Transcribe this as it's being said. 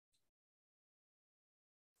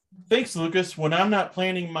Thanks, Lucas. When I'm not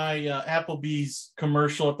planning my Applebee's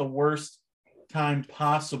commercial at the worst time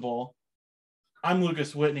possible, I'm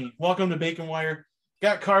Lucas Whitney. Welcome to Bacon Wire.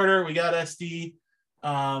 Got Carter, we got SD.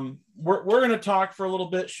 We're going to talk for a little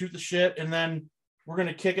bit, shoot the shit, and then we're going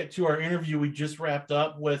to kick it to our interview we just wrapped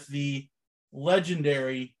up with the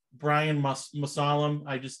legendary Brian Musalem.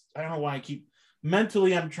 I don't know why I keep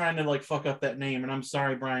mentally I'm trying to like fuck up that name, and I'm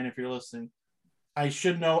sorry, Brian, if you're listening. I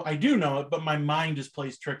should know, I do know it, but my mind just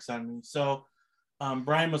plays tricks on me. So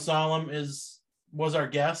Brian Musalem was our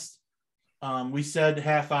guest. We said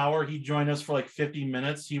half hour. He joined us for like 50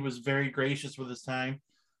 minutes. He was very gracious with his time.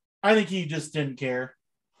 I think he just didn't care.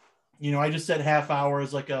 I just said half hour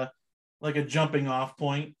is like a jumping off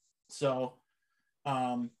point. So,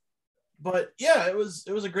 but yeah, it was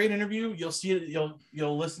a great interview. You'll see it.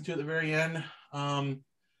 You'll listen to it at the very end. I'm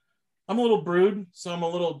a little brewed, so I'm a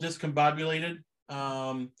little discombobulated.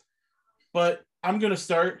 But I'm gonna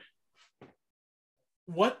start.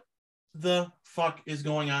 What the fuck is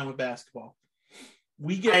going on with basketball?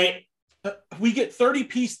 We get 30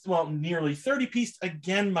 pieced, well, nearly 30 pieced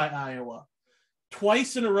again by Iowa.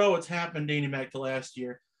 Twice in a row it's happened dating back to last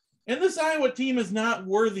year. And this Iowa team is not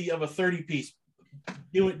worthy of a 30 piece,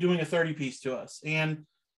 doing a 30 piece to us. And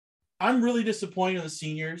I'm really disappointed in the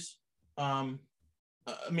seniors. I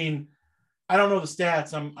mean, I don't know the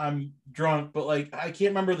stats. I'm drunk, but like I can't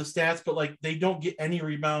remember the stats, but like they don't get any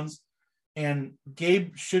rebounds. And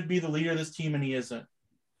Gabe should be the leader of this team, and he isn't.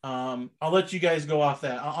 I'll let you guys go off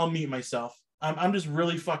that. I'll mute myself. I'm just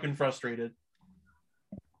really fucking frustrated.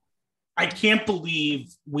 I can't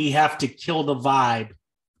believe we have to kill the vibe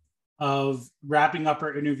of wrapping up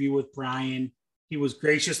our interview with Brian. He was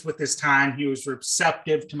gracious with his time. He was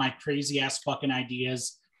receptive to my crazy ass fucking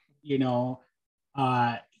ideas. He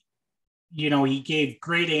gave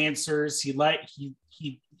great answers. He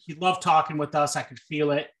loved talking with us. I could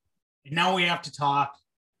feel it. And now we have to talk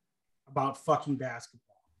about fucking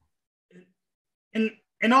basketball. And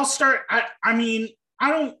I'll start.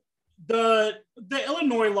 The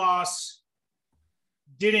Illinois loss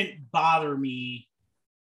didn't bother me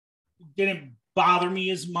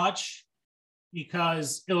as much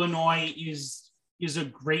because Illinois is a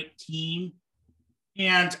great team.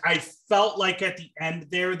 And I felt like at the end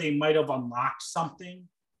there, they might have unlocked something.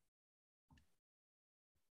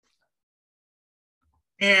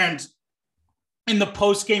 And in the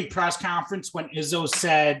post-game press conference, when Izzo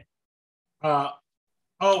said,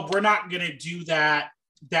 we're not going to do that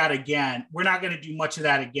again. We're not going to do much of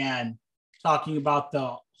that again. Talking about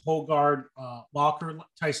the Hogard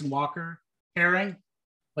Tyson Walker pairing,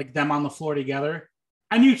 like them on the floor together.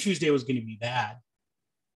 I knew Tuesday was going to be bad.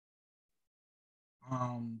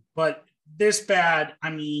 But this bad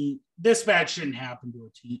shouldn't happen to a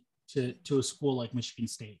team, to a school like Michigan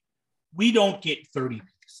State. We don't get 30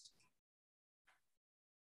 pieced.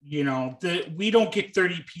 We don't get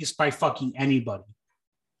 30 pieced by fucking anybody.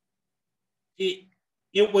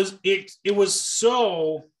 It was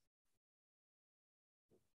so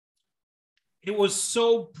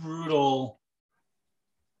brutal.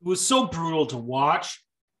 It was so brutal to watch,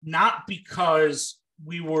 not because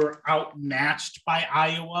we were outmatched by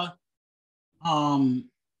Iowa.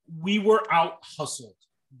 We were out hustled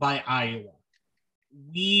by Iowa.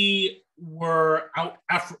 We were out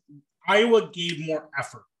effort. Iowa gave more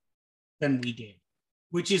effort than we did,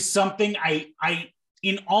 which is something I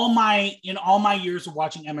in all my years of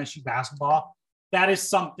watching MSU basketball, that is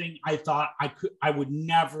something I thought I would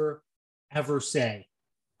never ever say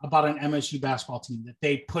about an MSU basketball team, that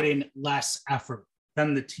they put in less effort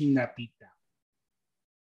than the team that beat them.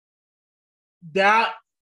 That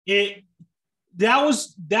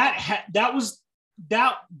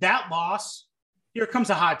loss. Here comes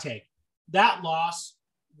a hot take. That loss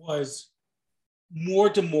was more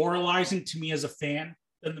demoralizing to me as a fan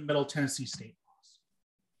than the Middle Tennessee State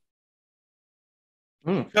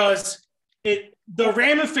loss. Because the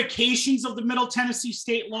ramifications of the Middle Tennessee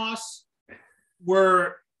State loss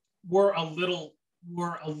were a little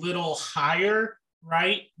higher,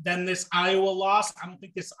 right, than this Iowa loss. I don't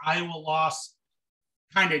think this Iowa loss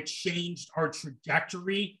kind of changed our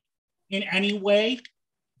trajectory in any way,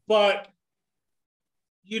 but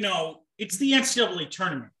it's the NCAA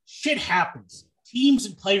tournament. Shit happens. Teams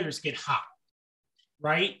and players get hot,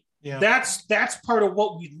 right? Yeah. That's part of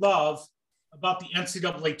what we love about the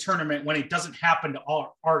NCAA tournament, when it doesn't happen to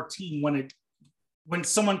our team, when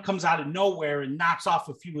someone comes out of nowhere and knocks off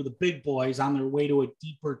a few of the big boys on their way to a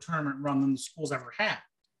deeper tournament run than the school's ever had.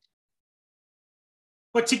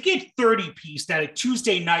 But to get 30 pieced at a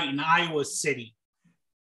Tuesday night in Iowa City,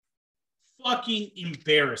 fucking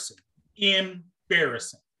embarrassing.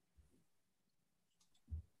 Embarrassing.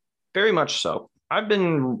 Very much so. I've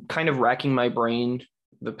been kind of racking my brain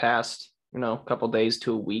the past, couple days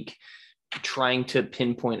to a week, trying to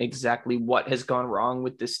pinpoint exactly what has gone wrong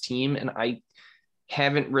with this team. And I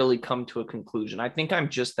haven't really come to a conclusion. I think I'm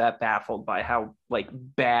just that baffled by how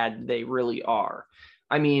bad they really are.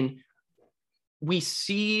 I mean, we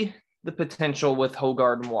see the potential with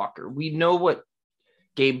Hogard and Walker. We know what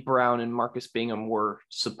Gabe Brown and Marcus Bingham were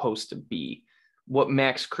supposed to be, what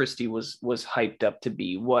Max Christie was hyped up to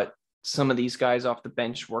be, what some of these guys off the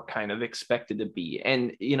bench were kind of expected to be.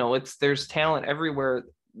 And there's talent everywhere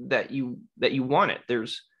that you want it.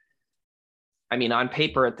 On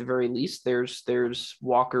paper at the very least, there's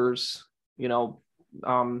Walker's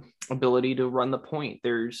ability to run the point.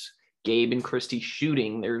 There's Gabe and Christie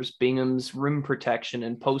shooting. There's Bingham's rim protection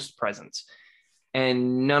and post presence,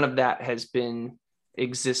 and none of that has been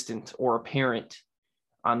existent or apparent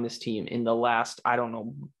on this team in the last, I don't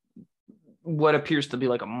know, what appears to be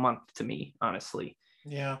like a month to me, honestly.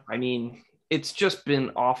 Yeah. It's just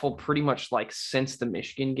been awful pretty much since the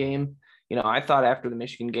Michigan game. I thought after the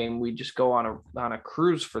Michigan game, we'd just go on a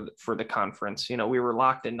cruise for the conference. We were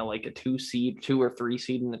locked into a 2 or 3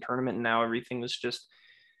 seed in the tournament. And now everything was just,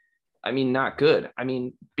 not good.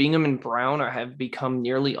 Bingham and Brown have become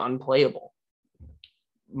nearly unplayable.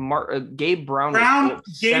 Gabe Brown at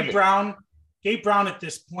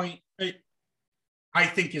this point, I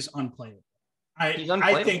think is unplayable.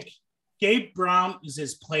 I think Gabe Brown is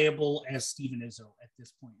as playable as Steven Izzo at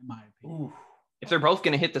this point, in my opinion. Ooh. If they're both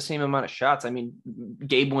going to hit the same amount of shots,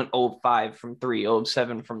 Gabe went 0-5 from 3,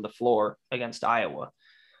 0-7 from the floor against Iowa.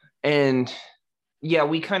 And yeah,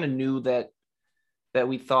 we kind of knew that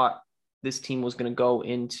we thought this team was going to go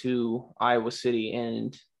into Iowa City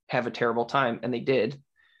and have a terrible time, and they did.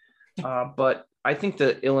 But I think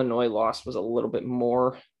the Illinois loss was a little bit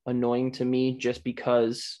more annoying to me just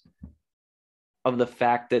because of the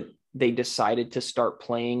fact that they decided to start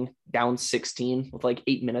playing down 16 with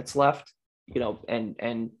 8 minutes left.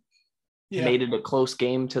 And made it a close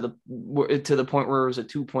game to the point where it was a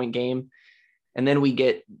 2-point game. And then we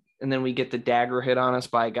get the dagger hit on us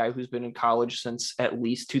by a guy who's been in college since at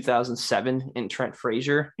least 2007 in Trent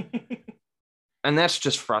Frazier. And that's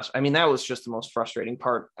just frustrating. That was just the most frustrating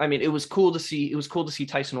part. It was cool to see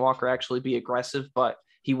Tyson Walker actually be aggressive, but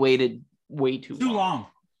he waited way too long.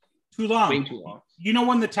 Way too long. You know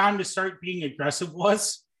when the time to start being aggressive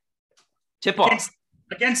was? Tip off.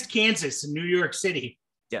 Against Kansas in New York City.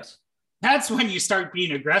 Yes. That's when you start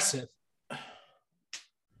being aggressive.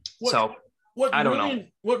 What know.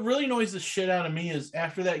 What really annoys the shit out of me is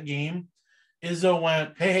after that game, Izzo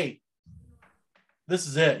went, hey, this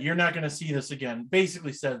is it. You're not going to see this again.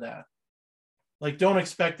 Basically said that. Don't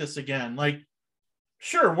expect this again.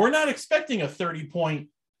 Sure, we're not expecting a 30-point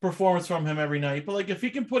performance from him every night, but if he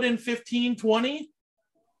can put in 15, 20,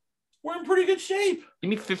 we're in pretty good shape. Give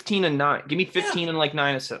me 15 and 9. Give me 15 and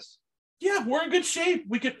 9 assists. Yeah, we're in good shape.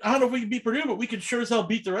 I don't know if we can beat Purdue, but we could sure as hell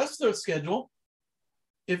beat the rest of the schedule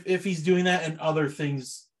if he's doing that and other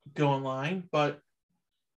things go in line. But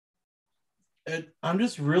I'm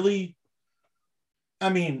just really,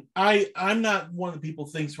 I'm not one of the people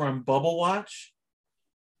who thinks we're on bubble watch.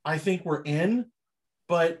 I think we're in,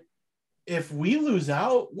 but if we lose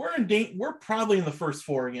out, we're probably in the first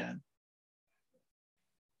 4 again.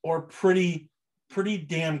 Or pretty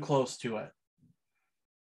damn close to it.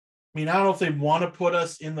 I don't know if they want to put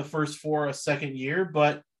us in the first 4 a second year,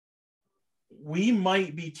 but we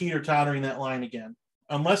might be teeter-tottering that line again.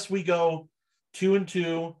 Unless we go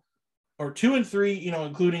 2-2 or 2-3,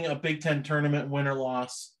 including a Big Ten tournament win or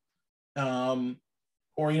loss. Or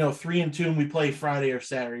 3-2 and we play Friday or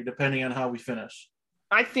Saturday, depending on how we finish.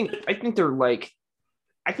 I think they're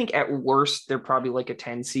I think at worst they're probably a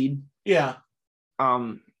 10 seed. Yeah.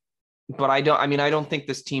 But I don't think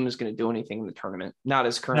this team is going to do anything in the tournament, not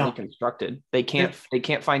as currently constructed. They can't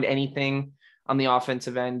find anything on the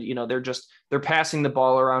offensive end. They're passing the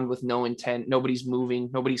ball around with no intent. Nobody's moving,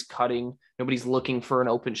 nobody's cutting, nobody's looking for an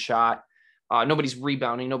open shot. Nobody's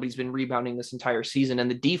rebounding. Nobody's been rebounding this entire season,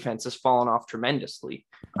 and the defense has fallen off tremendously.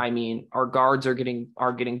 Our guards are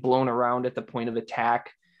getting blown around at the point of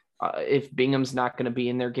attack. If Bingham's not going to be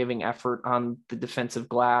in there giving effort on the defensive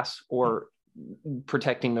glass or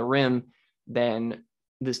protecting the rim, then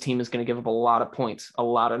this team is going to give up a lot of points, a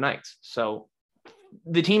lot of nights. So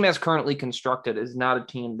the team as currently constructed is not a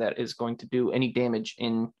team that is going to do any damage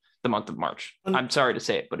in the month of March. I'm sorry to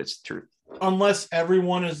say it, but it's true. Unless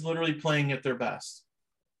everyone is literally playing at their best.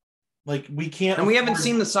 We can't. And we haven't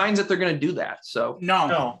seen the signs that they're going to do that. So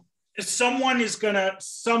no. Someone is going to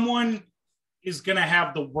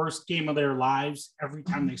have the worst game of their lives every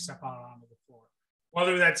time they step out onto the floor.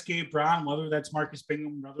 Whether that's Gabe Brown, whether that's Marcus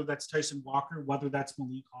Bingham, whether that's Tyson Walker, whether that's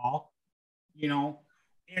Malik Hall,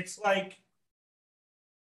 it's like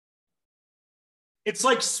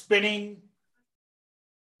spinning.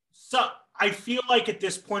 So I feel like at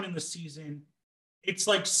this point in the season, it's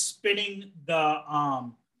like spinning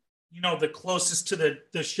the the closest to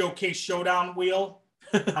the showcase showdown wheel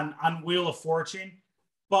on Wheel of Fortune,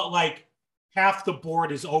 but like half the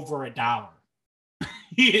board is over $1.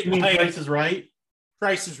 You mean Price is Right?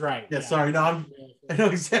 Price is Right. Yeah. Sorry, no, I know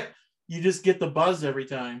exactly. You just get the buzz every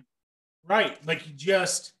time. Right. Like you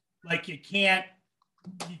can't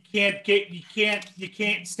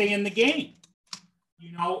stay in the game.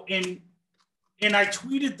 And I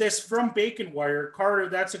tweeted this from Bacon Wire. Carter,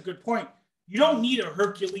 that's a good point. You don't need a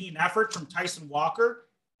Herculean effort from Tyson Walker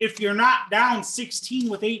if you're not down 16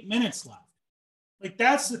 with 8 minutes left. Like,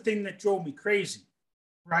 that's the thing that drove me crazy,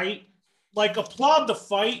 right? Like, applaud the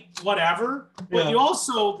fight, whatever, but you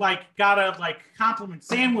also, gotta, compliment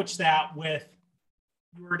sandwich that with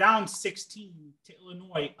you were down 16 to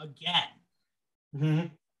Illinois again. Mm-hmm.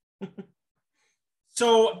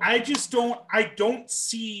 So I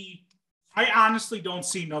honestly don't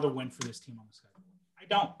see another win for this team on the schedule. I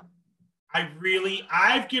don't.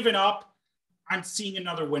 I've given up on seeing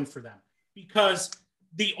another win for them because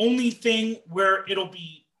the only thing where it'll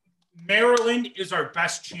be Maryland is our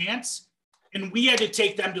best chance, and we had to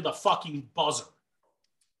take them to the fucking buzzer.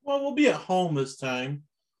 Well, we'll be at home this time.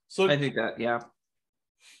 So I think that, yeah.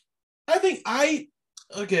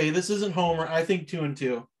 This isn't Homer. I think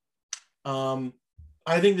 2-2. I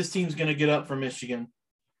think this team's going to get up for Michigan.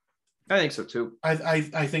 I think so too. I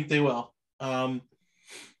think they will. I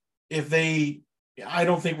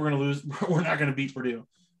don't think we're going to lose. We're not going to beat Purdue.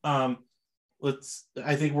 I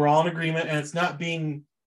think we're all in agreement, and it's not being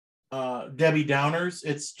Debbie Downers.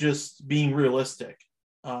 It's just being realistic.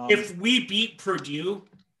 If we beat Purdue,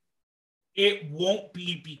 it won't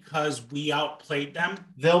be because we outplayed them.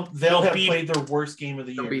 They'll have played their worst game of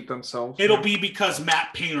the year. They'll beat themselves. It'll be because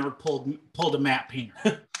Matt Painter pulled a Matt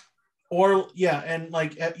Painter. It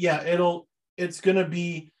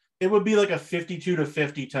would be like a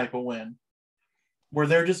 52-50 type of win where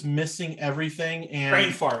they're just missing everything and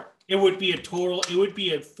brain fart. It would be a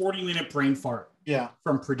 40-minute brain fart. Yeah.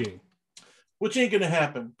 From Purdue. Which ain't gonna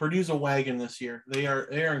happen. Purdue's a wagon this year. They are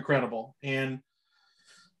incredible. And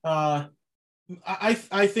I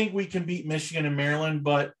think we can beat Michigan and Maryland,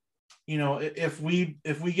 but if we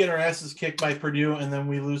get our asses kicked by Purdue and then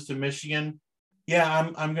we lose to Michigan,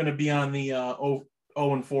 I'm going to be on the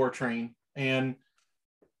 0-4 train. And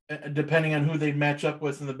depending on who they match up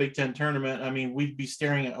with in the Big Ten tournament, I mean, we'd be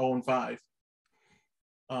staring at 0-5.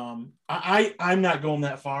 I'm not going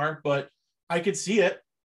that far, but I could see it.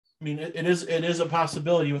 I mean, it is a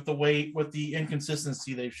possibility with the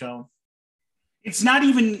inconsistency they've shown. It's not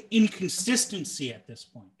even inconsistency at this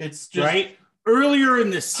point. It's just right. Earlier in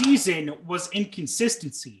the season was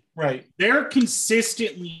inconsistency. Right. They're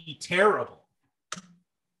consistently terrible.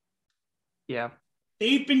 Yeah.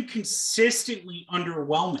 They've been consistently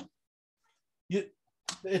underwhelming.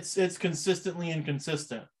 It's consistently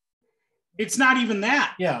inconsistent. It's not even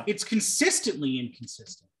that. Yeah. It's consistently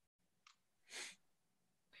inconsistent.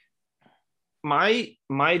 My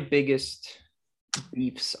biggest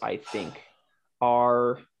beefs, I think,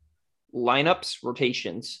 are lineups,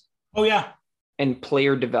 rotations. Oh yeah. And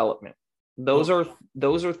player development. Those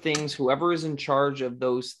are things, whoever is in charge of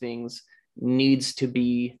those things needs to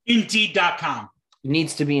be Indeed.com.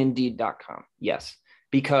 Needs to be Indeed.com. Yes.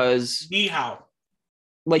 Because Ni hao.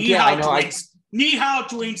 Like, Ni hao,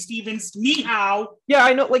 Dwayne Stevens. Ni hao. Yeah,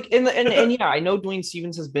 I know. Like, and yeah, I know Dwayne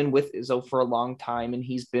Stevens has been with Izzo for a long time and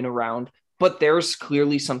he's been around, but there's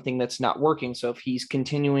clearly something that's not working. So if he's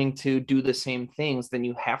continuing to do the same things, then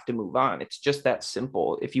you have to move on. It's just that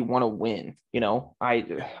simple. If you want to win,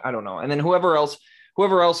 I don't know. And then whoever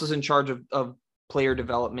else is in charge of player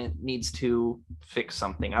development needs to fix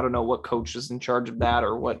something. I don't know what coach is in charge of that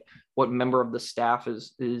or what member of the staff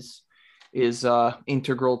is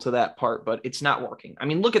integral to that part, but it's not working. I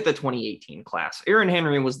mean, look at the 2018 class. Aaron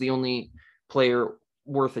Henry was the only player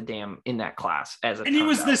worth a damn in that class and he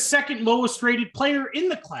was the second lowest rated player in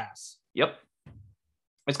the class. Yep.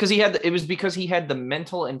 It's because he had the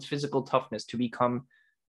mental and physical toughness to become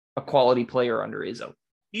a quality player under Izzo.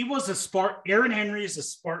 He was Aaron Henry is a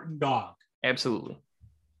Spartan dog. Absolutely.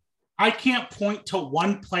 I can't point to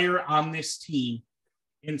one player on this team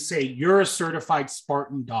and say you're a certified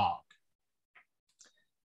Spartan dog.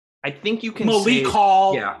 I think you can Malik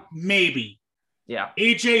Hall, yeah, maybe. Yeah.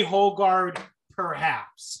 AJ Hogard,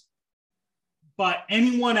 perhaps. But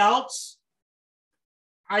anyone else,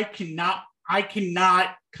 I cannot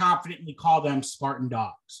confidently call them Spartan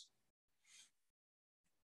dogs.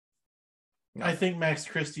 I think Max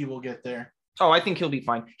Christie will get there. Oh, I think he'll be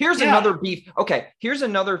fine. Here's another beef. Okay, here's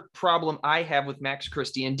another problem I have with Max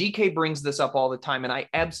Christie, and DK brings this up all the time, and I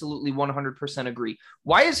absolutely 100% agree.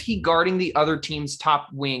 Why is he guarding the other team's top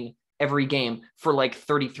wing every game for like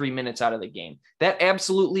 33 minutes out of the game? That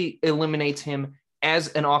absolutely eliminates him as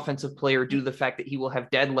an offensive player due to the fact that he will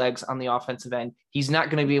have dead legs on the offensive end. He's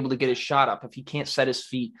not going to be able to get his shot up if he can't set his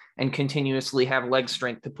feet and continuously have leg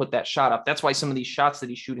strength to put that shot up. That's why some of these shots that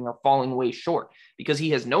he's shooting are falling way short, because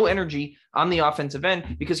he has no energy on the offensive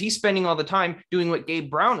end because he's spending all the time doing what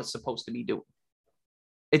Gabe Brown is supposed to be doing.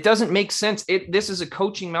 It doesn't make sense. This is a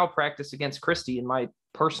coaching malpractice against Christie, in my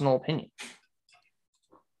personal opinion.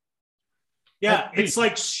 Yeah, it's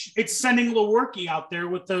like it's sending Lewerke out there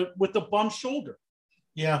with the bum shoulder.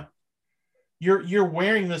 Yeah. You're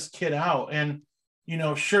wearing this kid out, and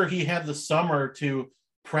sure, he had the summer to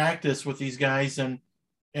practice with these guys and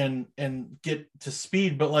get to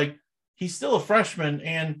speed, but like, he's still a freshman,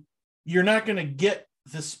 and you're not going to get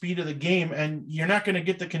the speed of the game, and you're not going to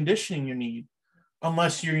get the conditioning you need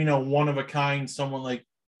unless you're one of a kind. Someone like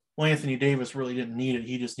Anthony Davis really didn't need it.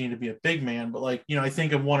 He just needed to be a big man. But like, I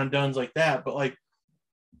think of one and dones like that. But like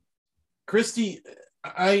Christie,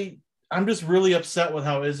 I'm just really upset with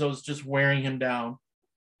how Izzo's just wearing him down,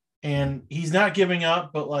 and he's not giving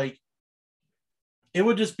up, but like, it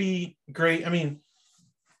would just be great. I mean,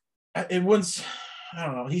 it wouldn't, I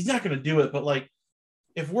don't know. He's not going to do it, but like,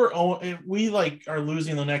 if we like are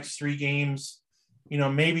losing the next 3 games,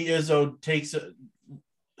 maybe Izzo takes it.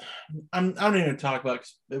 I don't even talk about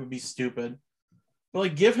it, would be stupid, but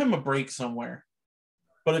like, give him a break somewhere.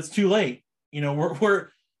 But it's too late.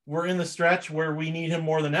 We're in the stretch where we need him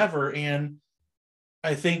more than ever, and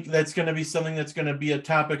I think that's going to be something that's going to be a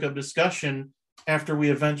topic of discussion after we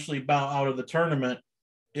eventually bow out of the tournament.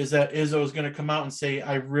 Is that Izzo is going to come out and say,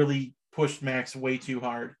 "I really pushed Max way too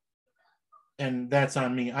hard," and that's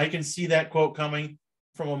on me. I can see that quote coming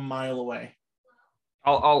from a mile away.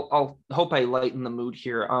 I'll hope I lighten the mood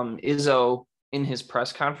here. Izzo in his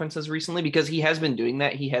press conferences recently, because he has been doing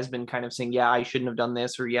that. He has been kind of saying, "Yeah, I shouldn't have done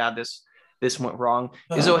this," or "Yeah, this went wrong."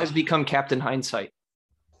 Izzo has become Captain Hindsight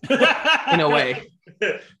in a way.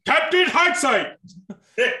 Captain Hindsight.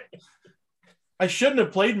 I shouldn't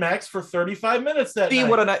have played Max for 35 minutes that See,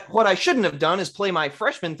 night. what I shouldn't have done is play my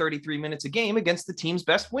freshman 33 minutes a game against the team's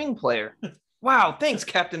best wing player. Wow, thanks,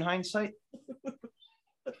 Captain Hindsight.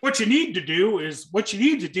 What you need to do is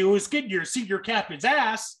get your senior captain's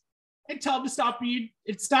ass and tell him to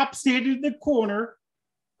stop standing in the corner.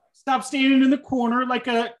 Stop standing in the corner like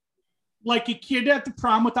a kid at the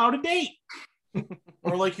prom without a date.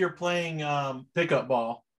 Or like you're playing pickup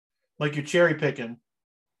ball, like you're cherry picking.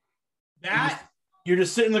 You're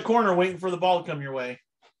just sitting in the corner waiting for the ball to come your way.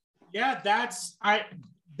 Yeah, that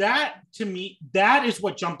to me, that is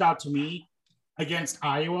what jumped out to me against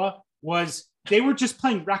Iowa, was they were just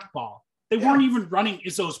playing rec ball. They weren't even running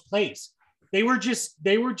Izzo's plays. They were just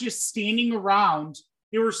standing around.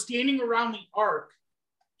 They were standing around the arc,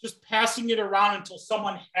 just passing it around until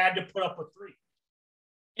someone had to put up a 3.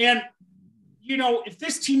 And, if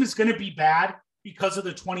this team is going to be bad because of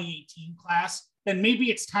the 2018 class, then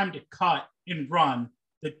maybe it's time to cut and run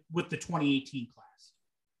with the 2018 class,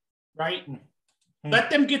 right? Mm-hmm. Let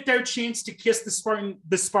them get their chance to kiss the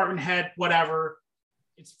Spartan head, whatever.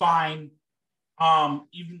 It's fine. But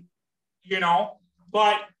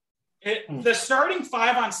the starting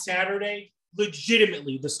 5 on Saturday,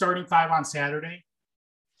 legitimately, the starting 5 on Saturday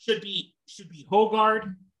should be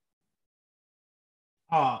Hogard,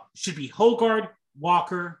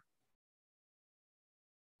 Walker,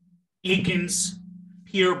 Akins,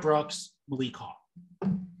 Pierre Brooks, Malik Hall,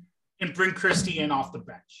 and bring Christie in off the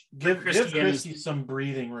bench. Give Christie some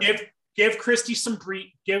breathing room. Give Christie some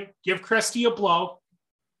give Christie a blow,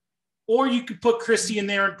 or you could put Christie in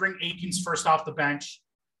there and bring Akins first off the bench.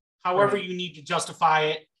 However you need to justify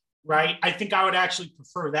it, right? I think I would actually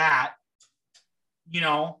prefer that.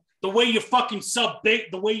 The way you fucking sub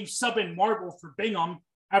in Marble for Bingham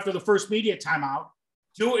after the first media timeout,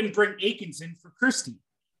 do it and bring Akins in for Christie.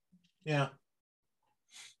 Yeah.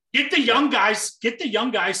 Get the young guys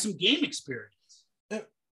some game experience.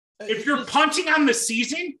 If you're punting on the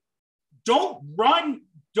season, don't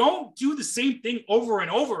do the same thing over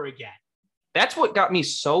and over again. That's what got me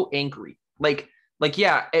so angry. I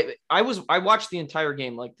watched the entire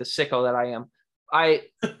game like the sicko that I am.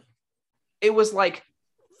 It was like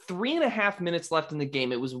 3.5 minutes left in the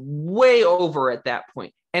game. It was way over at that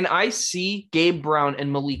point. And I see Gabe Brown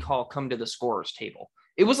and Malik Hall come to the scorer's table.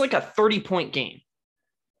 It was like a 30-point game.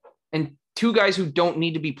 And two guys who don't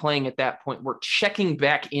need to be playing at that point were checking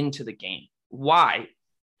back into the game. Why?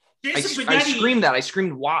 I screamed that. I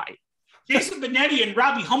screamed, why? Jason Benetti and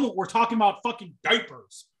Robbie Hummel were talking about fucking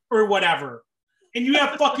diapers or whatever. And you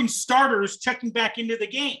have fucking starters checking back into the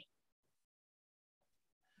game.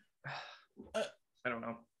 I don't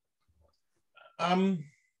know. I'm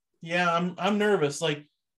nervous. Like,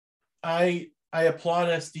 I applaud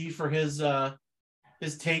SD for his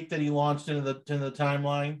take that he launched into the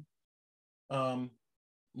timeline. A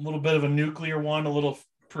little bit of a nuclear one, a little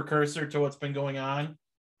precursor to what's been going on.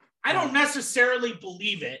 I don't necessarily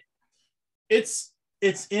believe it. It's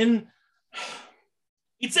in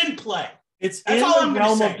play. That's in the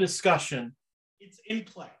realm of discussion. It's in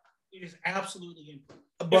play. It is absolutely in play.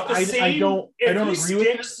 But I don't agree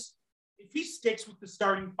with this. If he sticks with the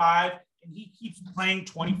starting five and he keeps playing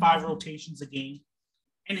 25 rotations a game,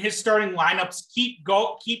 and his starting lineups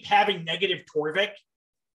keep having negative Torvik,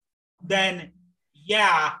 then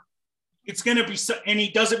yeah, it's going to be so. And he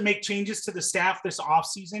doesn't make changes to the staff this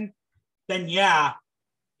offseason, then yeah,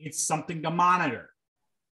 it's something to monitor.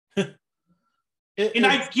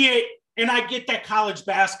 I get that college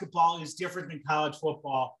basketball is different than college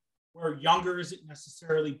football, where younger isn't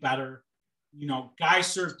necessarily better. You know, guys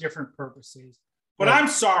serve different purposes. But I'm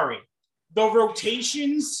sorry, the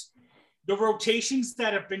rotations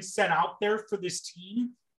that have been sent out there for this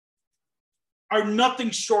team are nothing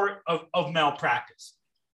short of malpractice.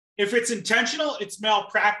 If it's intentional, it's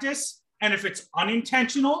malpractice. And if it's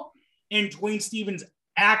unintentional, and Dwayne Stevens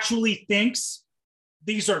actually thinks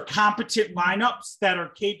these are competent lineups that are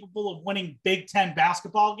capable of winning Big Ten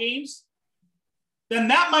basketball games, then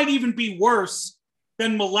that might even be worse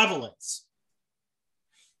than malevolence.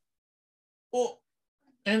 Well,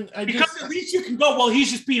 because at least you can go, well,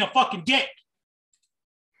 he's just being a fucking dick.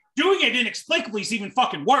 Doing it inexplicably is even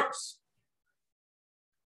fucking worse.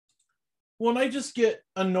 Well, and I just get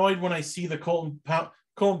annoyed when I see the Colton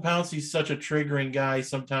Pounce. He's such a triggering guy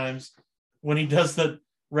sometimes when he does the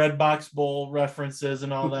Red Box Bowl references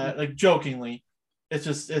and all that, like jokingly.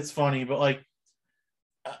 It's funny, but like,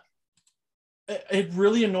 it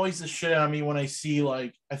really annoys the shit out of me when I see,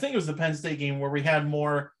 like, I think it was the Penn State game where we had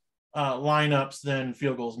more lineups than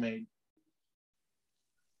field goals made.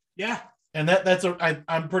 Yeah. And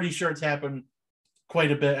I'm pretty sure it's happened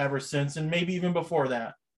quite a bit ever since, and maybe even before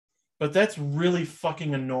that. But that's really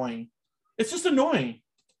fucking annoying. It's just annoying.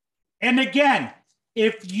 And again,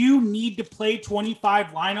 if you need to play 25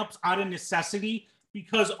 lineups out of necessity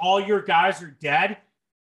because all your guys are dead,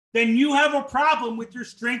 then you have a problem with your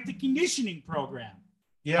strength and conditioning program.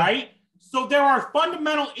 Yeah. Right? So there are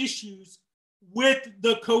fundamental issues with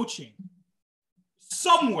the coaching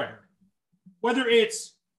somewhere, whether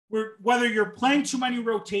you're playing too many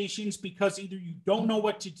rotations because either you don't know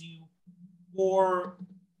what to do or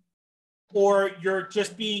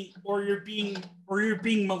you're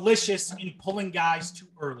being malicious in pulling guys too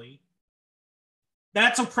early.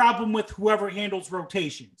 That's a problem with whoever handles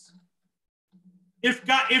rotations.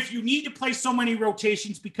 If you need to play so many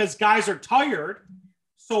rotations because guys are tired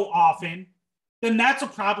so often, then that's a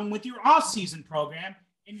problem with your off-season program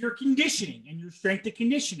and your conditioning and your strength and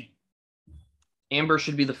conditioning. Amber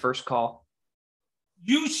should be the first call.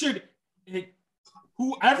 You should,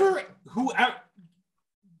 whoever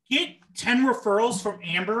get 10 referrals from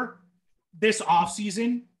Amber this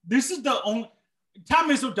offseason. This is the only, Tom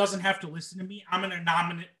Izzo doesn't have to listen to me. I'm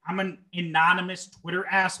an anonymous Twitter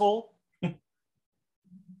asshole.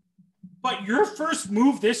 But your first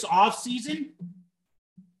move this offseason,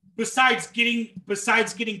 besides getting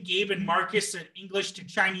Gabe and Marcus an English to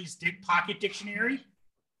Chinese pocket dictionary,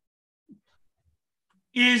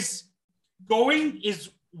 is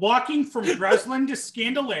walking from Breslin to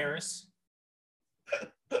Scandalaris,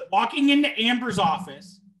 walking into Amber's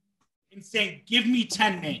office and saying, "Give me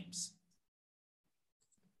 10 names."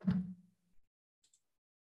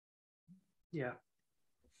 Yeah,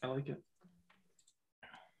 I like it.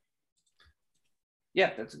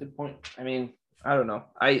 Yeah, that's a good point. I mean, I don't know.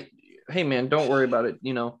 Hey man, don't worry about it.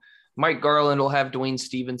 You know, Mike Garland will have Dwayne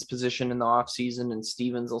Stevens' position in the offseason, and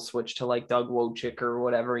Stevens will switch to like Doug Wojcik or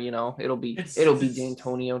whatever. You know, it'll be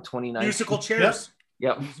D'Antonio 29. Musical chairs.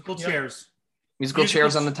 Yep. Musical chairs. Musical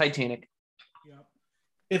chairs on the Titanic. Yep.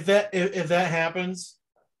 If that happens,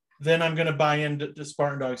 then I'm gonna buy into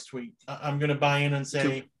Spartan Dog's tweet. I'm gonna buy in and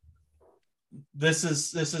say, this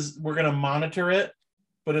is we're gonna monitor it.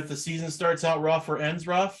 But if the season starts out rough or ends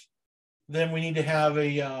rough, then we need to have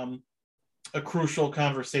a crucial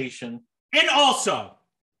conversation. And also,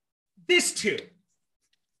 this too.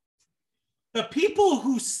 The people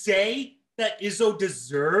who say that Izzo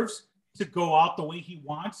deserves to go out the way he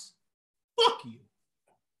wants, fuck you.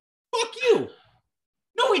 Fuck you.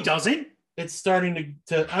 No, he doesn't. It's starting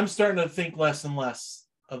to I'm starting to think less and less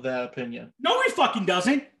of that opinion. No, he fucking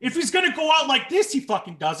doesn't. If he's going to go out like this, he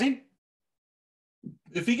fucking doesn't.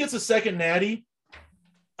 If he gets a second natty,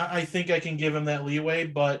 I think I can give him that leeway,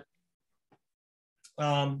 but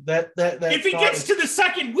that if he gets to the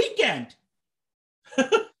second weekend.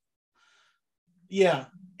 Yeah.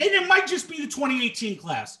 And it might just be the 2018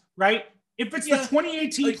 class, right? If it's the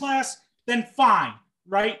 2018 class, then fine,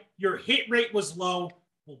 right? Your hit rate was low.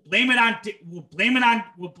 We'll blame it on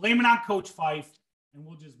Coach Fife, and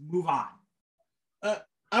we'll just move on.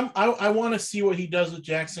 I want to see what he does with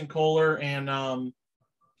Jackson Kohler and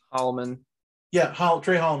Holloman. Yeah,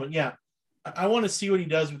 Trey Holloman. Yeah, I want to see what he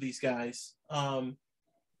does with these guys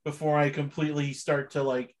before I completely start to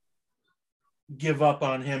like give up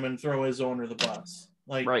on him and throw his owner the bus.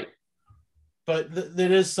 Like, right. But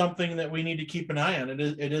that is something that we need to keep an eye on.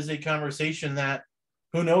 It is a conversation that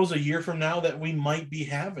who knows a year from now that we might be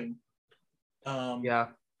having. Yeah.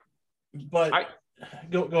 But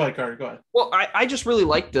go ahead, Carter. Go ahead. Well, I just really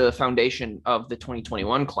like the foundation of the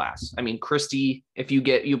 2021 class. I mean, Christie,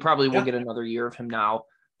 you probably will get another year of him now.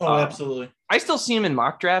 Oh, absolutely. I still see him in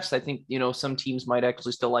mock drafts. I think, some teams might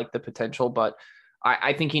actually still like the potential, but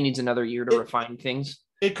I think he needs another year to refine things.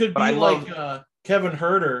 It could be like Kevin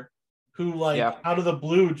Herter, who out of the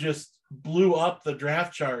blue just blew up the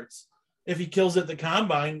draft charts. If he kills at the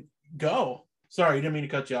combine, go. Sorry, didn't mean to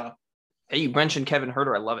cut you off. Hey, you mentioned Kevin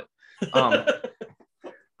Herter. I love it.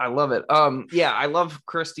 I love it. Yeah, I love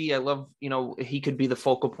Christie. I love, he could be the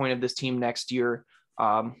focal point of this team next year.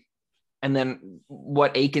 And then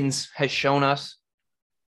what Akins has shown us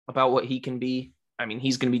about what he can be. I mean,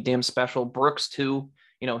 he's going to be damn special. Brooks too.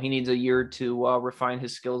 He needs a year to refine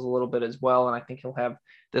his skills a little bit as well. And I think he'll have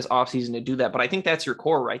this offseason to do that. But I think that's your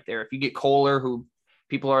core right there. If you get Kohler, who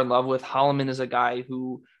people are in love with, Holloman is a guy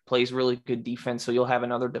who plays really good defense. So you'll have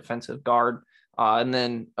another defensive guard. And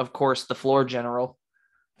then, of course, the floor general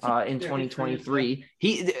in 2023.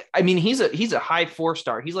 He's a high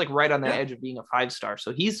 4-star. He's like right on the edge of being a 5-star.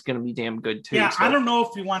 So he's going to be damn good too. Yeah, so. I don't know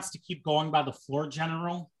if he wants to keep going by the floor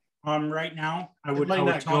general right now. I would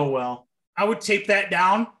not go well. I would tape that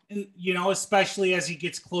down, especially as he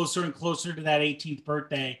gets closer and closer to that 18th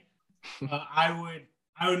birthday. I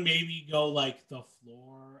would maybe go like the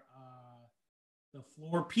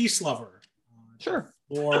floor peace lover. Sure.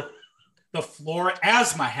 Or the floor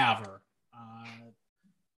asthma haver.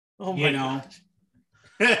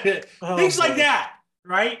 Things like that,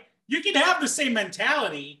 right? You can have the same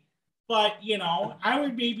mentality, but I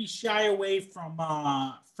would maybe shy away from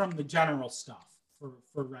the general stuff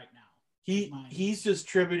for right now. He's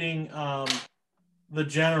distributing the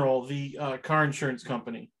general, the car insurance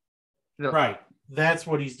company. Right. That's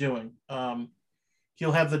what he's doing.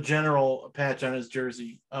 He'll have the general patch on his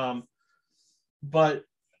jersey. But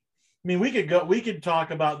I mean, we could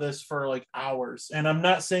talk about this for like hours, and I'm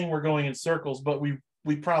not saying we're going in circles, but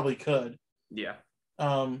we probably could. Yeah.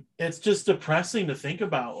 It's just depressing to think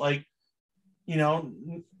about. Like,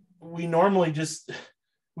 we normally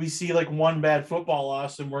we see like one bad football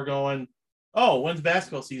loss and we're going, oh, when's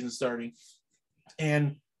basketball season starting?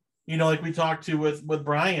 And, like we talked to with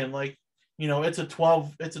Brian, like, it's a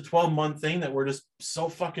 12-month thing that we're just so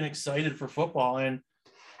fucking excited for football. And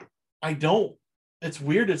it's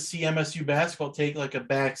weird to see MSU basketball take like a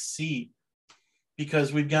back seat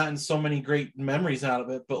because we've gotten so many great memories out of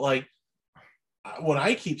it. But like what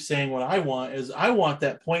I keep saying, what I want is I want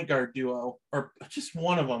that point guard duo or just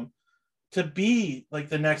one of them to be like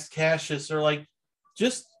the next Cassius or like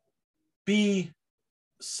just be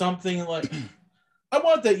something like I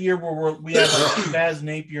want that year where we have like Baz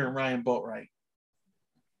Napier and Ryan Boatwright.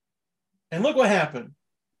 And look what happened.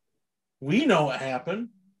 We know what happened.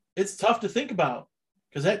 It's tough to think about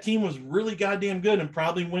because that team was really goddamn good and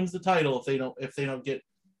probably wins the title if they don't get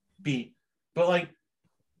beat. But like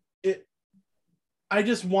I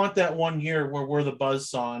just want that one year where we're the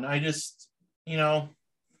buzzsaw. And I just, I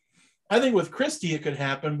think with Christie it could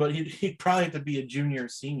happen, but he'd probably have to be a junior or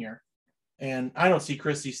senior. And I don't see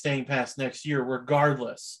Christie staying past next year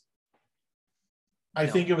regardless. I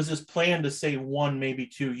think it was his plan to say 1, maybe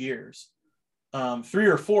 2 years. 3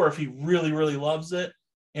 or 4 if he really, really loves it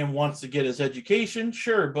and wants to get his education,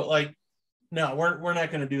 sure. But like, no, we're not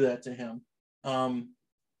going to do that to him.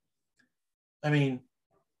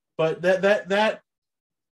 But that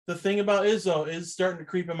the thing about Izzo is starting to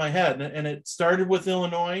creep in my head, and it started with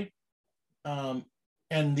Illinois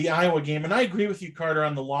and the Iowa game. And I agree with you, Carter,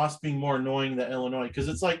 on the loss being more annoying than Illinois, because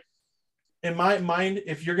it's like, in my mind,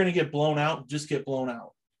 if you're going to get blown out, just get blown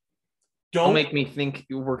out. Don't make me think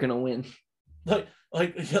we're going to win.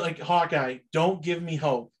 Like Hawkeye, don't give me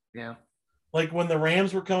hope. Yeah. Like when the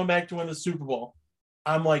Rams were coming back to win the Super Bowl,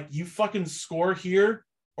 I'm like, you fucking score here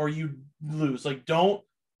or you lose. Like, don't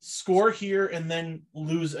score here and then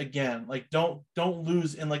lose again. Like, don't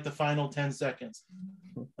lose in like the final 10 seconds.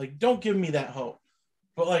 Like, don't give me that hope.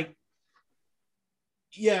 But like,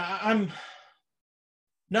 yeah, I'm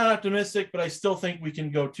not optimistic, but I still think we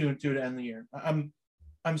can go 2-2 to end the year.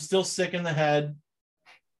 I'm still sick in the head.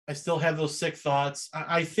 I still have those sick thoughts.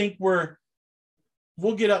 I think we'll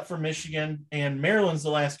get up for Michigan, and Maryland's the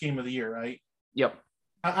last game of the year, right? Yep.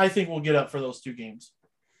 I think we'll get up for those two games.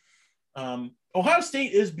 Ohio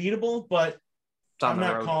State is beatable, but I'm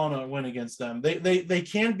not calling a win against them. They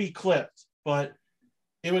can be clipped, but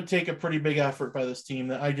it would take a pretty big effort by this team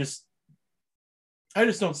that I just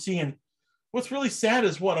don't see. And what's really sad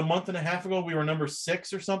is a month and a half ago we were number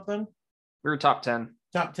 6 or something. We were top 10.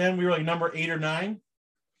 Top 10. We were like number 8 or 9.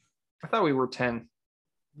 I thought we were 10.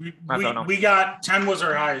 We got 10 was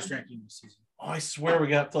our highest ranking this season. Oh, I swear we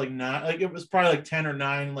got up to like 9. Like it was probably like 10 or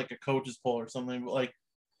 9, like a coach's poll or something. But like,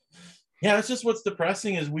 yeah, that's just what's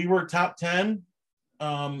depressing is we were top 10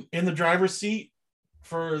 in the driver's seat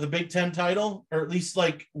for the Big Ten title, or at least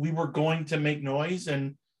like we were going to make noise.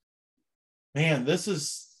 And man, it's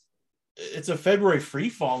a February free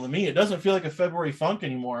fall to me. It doesn't feel like a February funk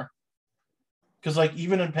anymore. Because like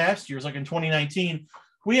even in past years, like in 2019,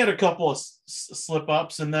 we had a couple of slip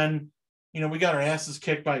ups, and then, we got our asses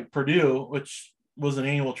kicked by Purdue, which was an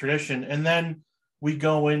annual tradition. And then we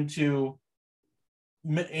go into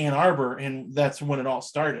Ann Arbor, and that's when it all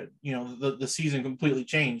started. The season completely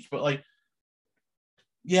changed. But like,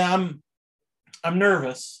 yeah, I'm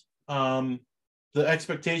nervous. The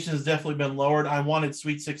expectation has definitely been lowered. I wanted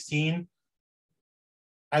Sweet 16.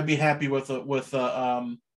 I'd be happy with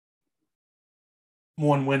one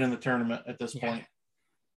win in the tournament at this point.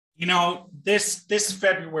 This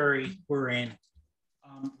February we're in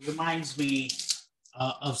reminds me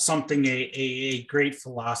of something a great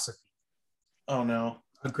philosophy. Oh no,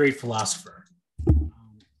 a great philosopher,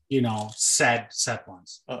 said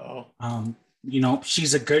once.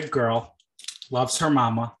 She's a good girl, loves her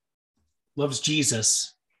mama, loves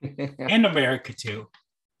Jesus, and America too.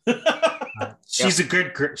 She's a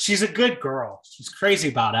good girl. She's a good girl. She's crazy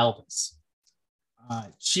about Elvis.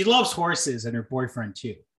 She loves horses and her boyfriend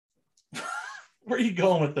too. Where are you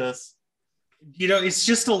going with this? It's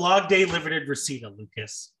just a long day living in Reseda,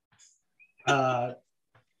 Lucas.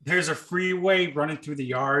 There's a freeway running through the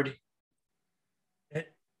yard.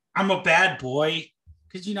 I'm a bad boy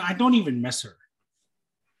because, I don't even miss her.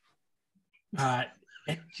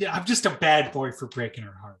 I'm just a bad boy for breaking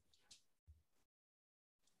her heart.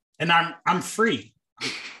 And I'm free. I'm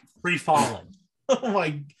free falling. Oh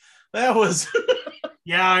my, that was...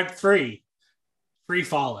 Yeah, I'm free. Free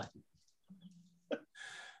falling.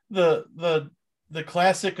 The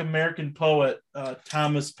classic American poet,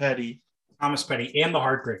 Thomas Petty. Thomas Petty and the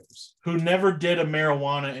Heartbreakers. Who never did a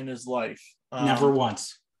marijuana in his life. Never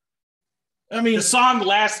once. I mean, the song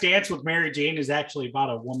 "Last Dance with Mary Jane" is actually about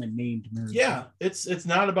a woman named Mary Jane. Yeah, it's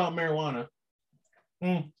not about marijuana.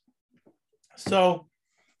 So,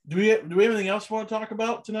 do we have anything else you want to talk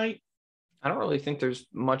about tonight? I don't really think there's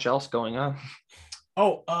much else going on.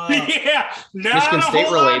 Oh, yeah, Michigan State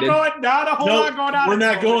related. Not a whole lot going on. We're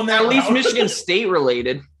not going that route. At least Michigan State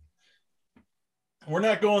related. We're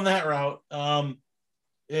not going that route. I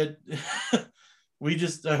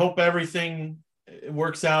hope everything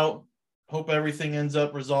works out. Hope everything ends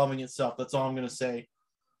up resolving itself. That's all I'm going to say.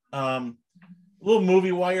 Little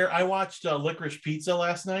movie wire. I watched Licorice Pizza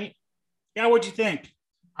last night. Yeah, what'd you think?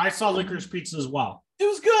 I saw Licorice Pizza as well. It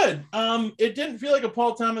was good. It didn't feel like a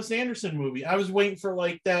Paul Thomas Anderson movie. I was waiting for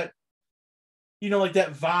like that, like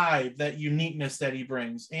that vibe, that uniqueness that he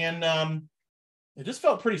brings. And it just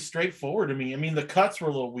felt pretty straightforward to me. I mean, the cuts were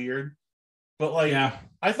a little weird, but like, yeah.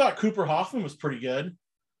 I thought Cooper Hoffman was pretty good.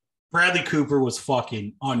 Bradley Cooper was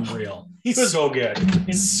fucking unreal. He was so good.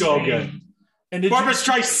 So good. And Barbra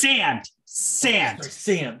Streisand. Sand.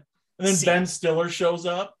 And then Ben Stiller shows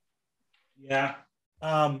up. Yeah.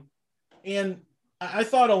 And I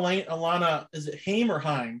thought Alana, is it Haim or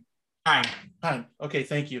Hine? Hine. Okay,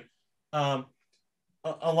 thank you.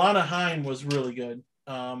 Alana Hine was really good.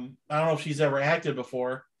 I don't know if she's ever acted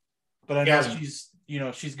before, but I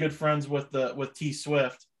know she's good friends with T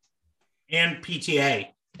Swift and PTA.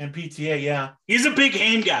 Yeah. He's a big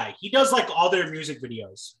Haim guy. He does like all their music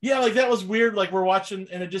videos. Yeah, like that was weird. Like we're watching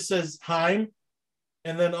and it just says Haim,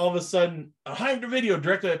 and then all of a sudden a Haim video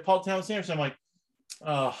directed by Paul Thomas Anderson. I'm like,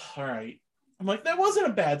 oh, all right. I'm like, that wasn't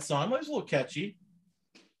a bad song. It was a little catchy.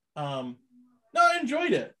 No, I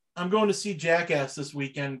enjoyed it. I'm going to see Jackass this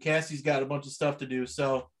weekend. Cassie's got a bunch of stuff to do,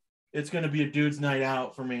 so it's going to be a dude's night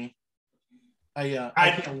out for me. I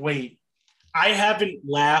can't wait. I haven't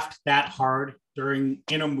laughed that hard in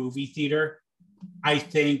a movie theater, I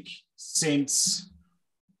think, since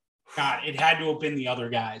God, it had to have been The Other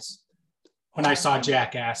Guys when I saw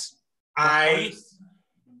Jackass. I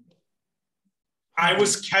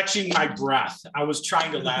was catching my breath. I was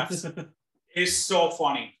trying to laugh. It's so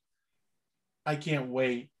funny. I can't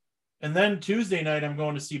wait. And then Tuesday night, I'm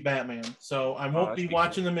going to see Batman. So I won't be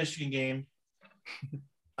watching the Michigan game.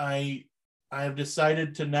 I have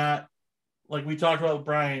decided to not, like we talked about with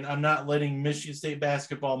Brian, I'm not letting Michigan State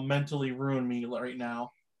basketball mentally ruin me right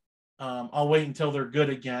now. I'll wait until they're good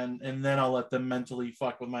again, and then I'll let them mentally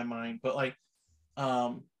fuck with my mind. But like,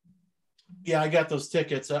 yeah, I got those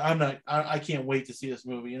tickets. I can't wait to see this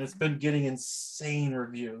movie, and it's been getting insane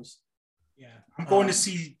reviews. Yeah, I'm going to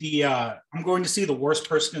see The Worst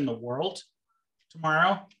Person in the World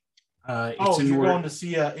tomorrow. You're going to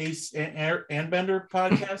see Ace Anbender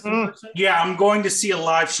podcast in person? Yeah, I'm going to see a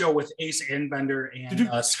live show with Ace Anbender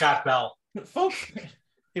and Scott Bell. Folks,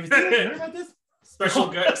 have you heard about this? Special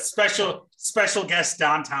guest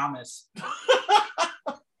Don Thomas.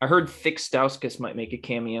 I heard Thick Stauskas might make a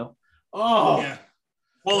cameo. Oh, yeah.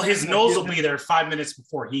 Well, his nose will be there 5 minutes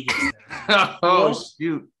before he gets there. Oh,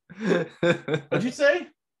 shoot. What'd you say?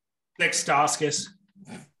 Thick Stauskas.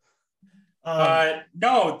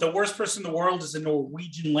 No, The Worst Person in the World is a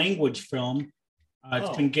Norwegian language film.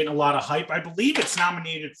 It's been getting a lot of hype. I believe it's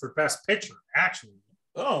nominated for Best Picture, actually.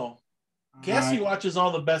 Oh. Cassie watches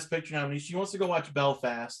all the Best Picture nominees. She wants to go watch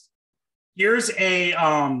Belfast. Here's a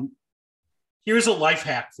life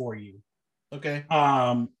hack for you. Okay.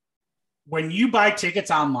 When you buy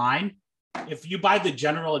tickets online, if you buy the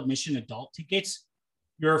general admission adult tickets,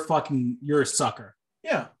 you're a sucker.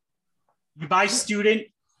 Yeah. You buy student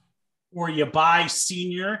or you buy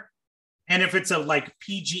senior, and if it's a like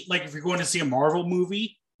PG, like if you're going to see a Marvel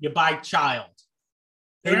movie, you buy child.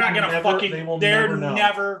 They're not gonna fucking. They will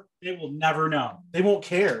never know. They won't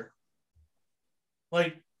care.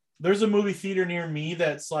 Like, there's a movie theater near me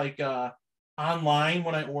that's like online.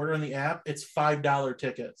 When I order in the app, it's $5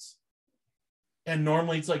 tickets, and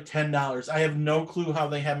normally it's like $10. I have no clue how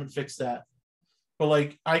they haven't fixed that. But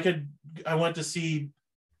like, I went to see,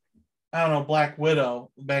 I don't know, Black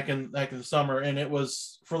Widow back in the summer, and it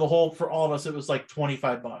was for all of us, it was like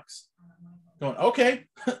 $25. Going, okay.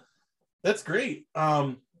 That's great.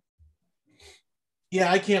 Yeah,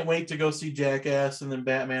 I can't wait to go see Jackass and then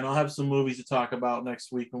Batman. I'll have some movies to talk about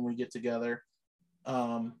next week when we get together.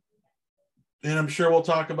 And I'm sure we'll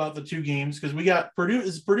talk about the two games because we got Purdue.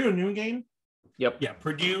 Is Purdue a new game? Yep. Yeah,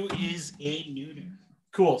 Purdue is a new game.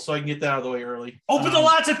 Cool. So I can get that out of the way early. Open the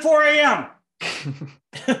lots at 4 a.m.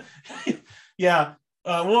 Yeah.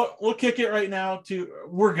 We'll kick it right now to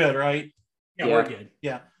we're good, right? Yeah, we're good.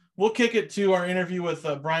 Yeah. We'll kick it to our interview with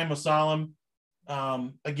Brian Mosallam.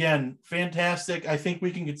 Again, fantastic. I think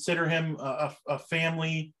we can consider him a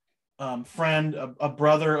family friend, a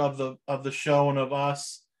brother of the show and of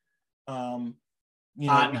us. We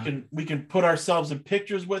can put ourselves in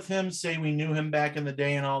pictures with him, say we knew him back in the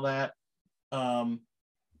day and all that. I'm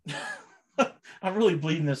really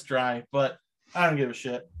bleeding this dry, but I don't give a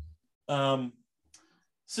shit.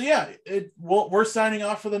 So yeah, we're signing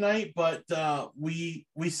off for the night, but we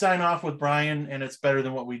sign off with Brian, and it's better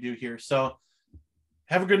than what we do here. So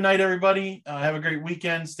have a good night, everybody. Have a great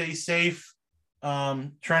weekend. Stay safe. Try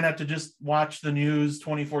not to just watch the news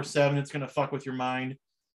 24/7. It's gonna fuck with your mind.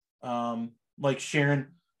 Like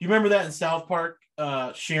Sharon, you remember that in South Park?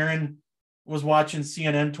 Sharon was watching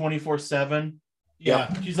CNN 24/7.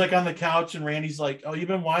 Yeah, she's like on the couch, and Randy's like, "Oh, you've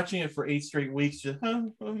been watching it for 8 straight weeks." Just,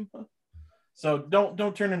 so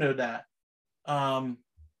don't turn into that. All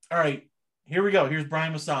right, here we go. Here's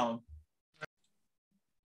Brian Mosallam.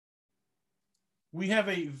 We have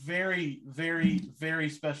a very, very, very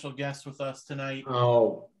special guest with us tonight.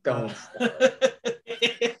 Oh, don't.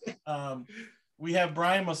 We have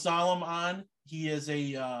Brian Mosallam on. He is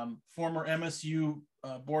a former MSU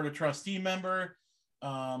Board of Trustee member.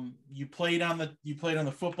 You played on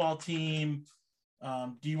the football team.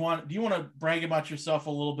 Do you want to brag about yourself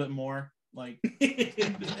a little bit more? Like,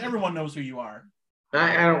 everyone knows who you are.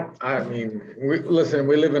 I mean, we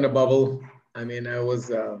live in a bubble. I mean, I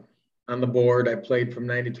was on the board. I played from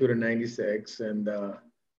 92 to 96 and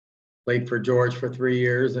played for George for 3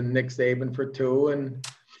 years and Nick Saban for 2. And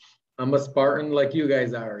I'm a Spartan like you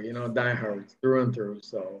guys are, diehards through and through.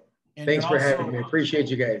 So thanks for having me. Appreciate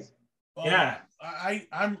you guys. Yeah.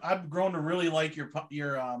 I've grown to really like your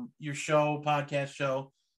podcast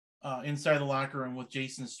show, Inside the Locker Room with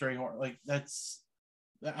Jason Strayhorn. Like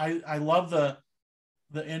I love the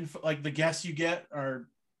info, like the guests you get are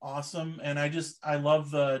awesome. And I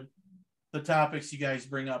love the topics you guys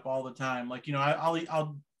bring up all the time. Like, you know,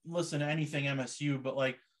 I'll listen to anything MSU, but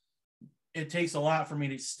like, it takes a lot for me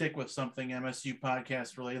to stick with something MSU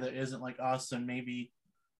podcast related that isn't like us. And maybe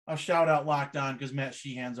I'll shout out Locked On because Matt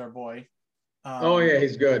Sheehan's our boy. Oh yeah,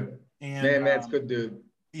 he's good. And man, Matt's good dude.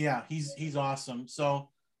 Yeah, he's awesome. So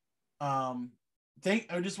I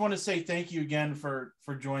just want to say thank you again for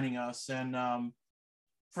joining us. And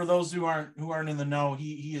for those who aren't in the know,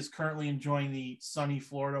 he is currently enjoying the sunny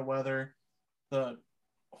Florida weather, the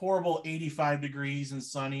horrible 85 degrees and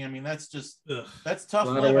sunny. I mean, that's tough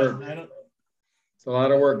living. It's a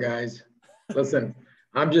lot of work, guys. Listen,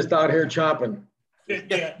 I'm just out here chopping.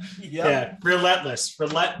 Yeah. Relentless.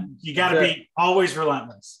 You got to be always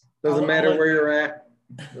relentless. Doesn't matter where you're at.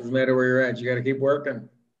 Doesn't matter where you're at. You got to keep working.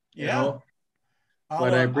 Yeah. You know?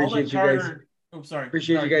 But I appreciate you guys.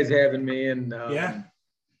 Appreciate you guys having me. And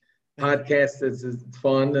podcast is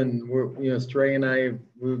fun. And we're, you know, Stray and I,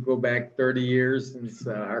 we go back 30 years since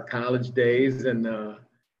our college days. And,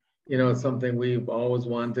 you know, it's something we've always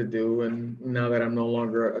wanted to do. And now that I'm no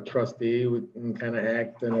longer a trustee, we can kind of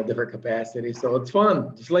act in a different capacity. So it's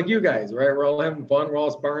fun, just like you guys, right? We're all having fun. We're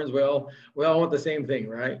all Spartans. We all want the same thing,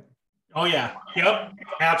 right? Oh, yeah. Yep.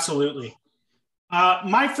 Absolutely.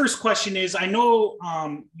 My first question is, I know,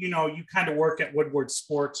 you know, you kind of work at Woodward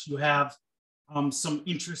Sports. You have some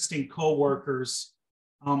interesting coworkers.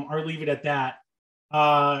 I'll leave it at that.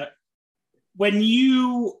 When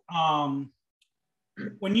you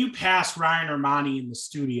pass Ryan Armani in the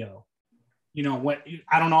studio, you know,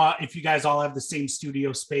 I don't know if you guys all have the same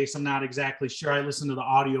studio space. I'm not exactly sure. I listen to the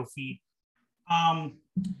audio feed.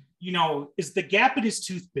 You know, is the gap in his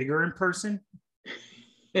tooth bigger in person?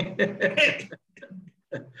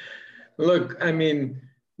 Look, I mean,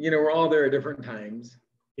 you know, we're all there at different times.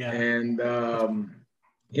 Yeah. And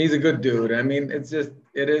he's a good dude. I mean, it is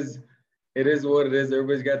what it is.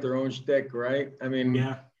 Everybody's got their own shtick, right? I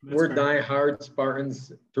mean, we're diehard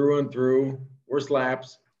Spartans through and through. We're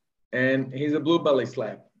slaps. And he's a blue belly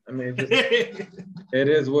slap. I mean, it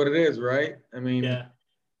is what it is, right? I mean,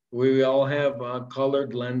 we all have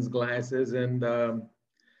colored lens glasses. And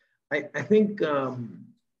I think one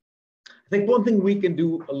thing we can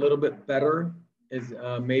do a little bit better is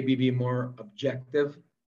maybe be more objective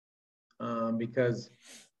because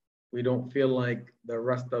we don't feel like the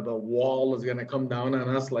rest of the wall is going to come down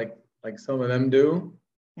on us like some of them do.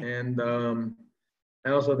 And I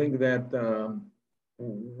also think that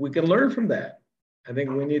we can learn from that. I think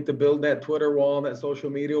we need to build that Twitter wall, that social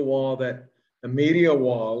media wall, that the media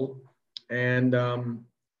wall. And,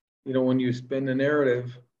 you know, when you spin the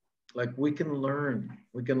narrative, like we can learn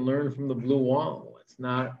from the blue wall. It's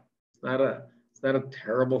not a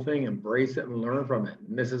terrible thing. Embrace it and learn from it.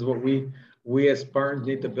 And this is what we as Spartans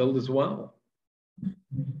need to build as well.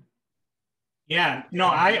 Yeah, no,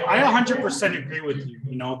 I 100% agree with you.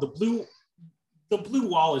 You know, the blue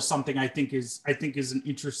wall is something I think is an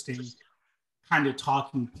interesting kind of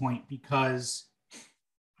talking point because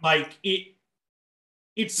like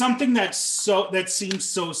it's something that seems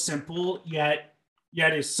so simple yet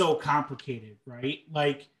is so complicated, right?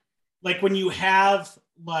 Like when you have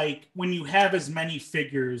as many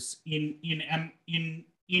figures in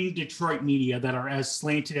Detroit media that are as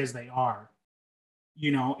slanted as they are,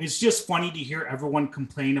 you know, it's just funny to hear everyone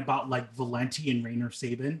complain about like Valenti and Rainer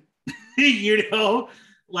Saban, you know,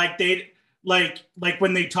 like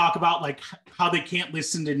when they talk about like how they can't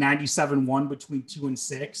listen to 97.1 between 2 and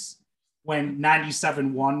 6 when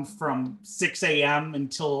 97.1 from 6 a.m.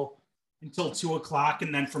 until 2 o'clock.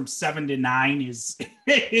 And then from 7 to 9 is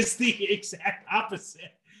the exact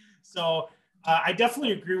opposite. So I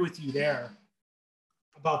definitely agree with you there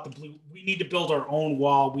about the blue. We need to build our own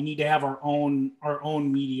wall. We need to have our own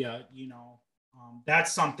media, you know.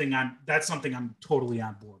 That's something I'm totally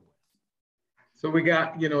on board with. So we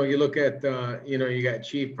got, you know, you look at, you know, you got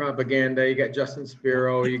Chief Propaganda, you got Justin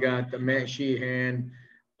Spiro, you got the Matt Sheehan,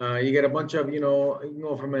 you get a bunch of, you know,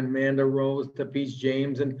 from Amanda Rose to Peach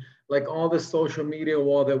James and like all this social media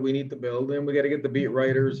wall that we need to build. And we got to get the beat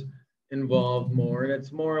writers involved more. And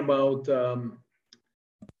it's more about,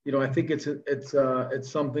 you know, I think it's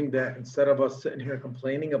something that instead of us sitting here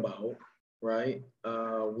complaining about, right,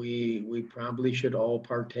 we probably should all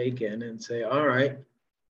partake in and say, all right,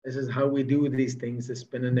 this is how we do these things to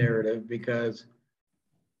spin a narrative. Because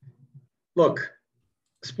look,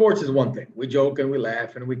 sports is one thing. We joke and we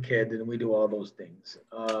laugh and we kid and we do all those things.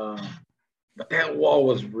 But that wall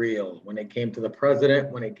was real when it came to the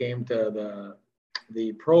president, when it came to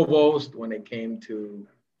the provost, when it came to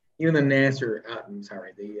even the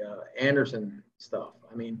Anderson stuff.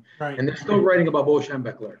 I mean, right. And they're still writing about Bo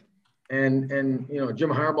Schembechler. And you know,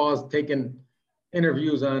 Jim Harbaugh's taken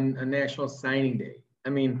interviews on a National Signing Day. I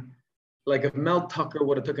mean, like if Mel Tucker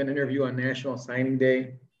would have took an interview on National Signing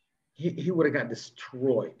Day, he would have got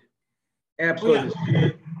destroyed. Absolutely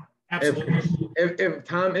destroyed. Absolutely. If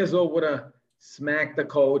Tom Izzo would have smacked the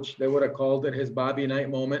coach, they would have called it his Bobby Knight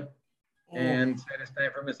moment and said it's time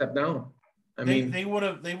for him to step down. They would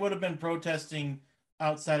have been protesting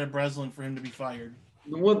outside of Breslin for him to be fired.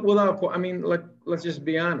 Without, I mean, like, let's just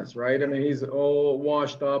be honest, right? I mean, he's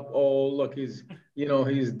washed up. Look, he's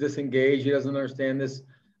disengaged. He doesn't understand this.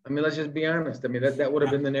 I mean, let's just be honest. I mean, that would have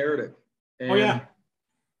been the narrative. And,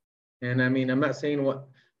 and I mean, I'm not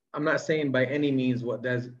saying by any means what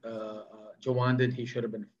Juwan did, he should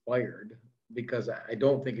have been fired, because I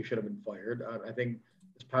don't think he should have been fired. I think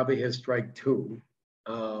it's probably his strike too.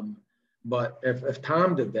 But if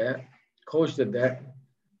Tom did that, coach did that,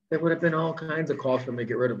 there would have been all kinds of calls for him to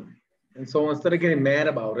get rid of him. And so instead of getting mad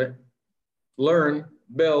about it, learn,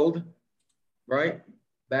 build, right?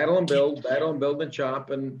 Battle and build and chop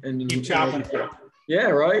and keep chopping. Yeah,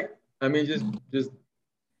 right. I mean, just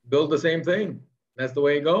build the same thing. That's the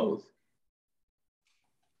way it goes.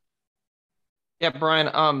 Yeah, Brian,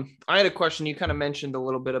 I had a question. You kind of mentioned a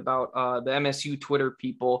little bit about the MSU Twitter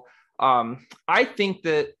people. I think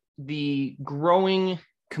that the growing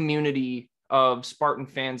community of Spartan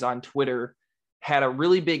fans on Twitter had a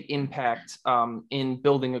really big impact in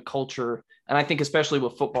building a culture. And I think especially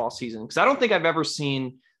with football season, because I don't think I've ever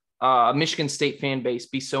seen a Michigan State fan base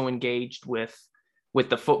be so engaged with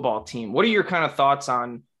the football team. What are your kind of thoughts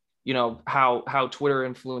on, you know, how Twitter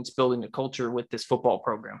influenced building a culture with this football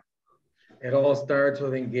program? It all starts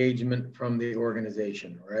with engagement from the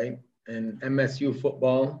organization, right? And MSU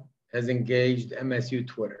football has engaged MSU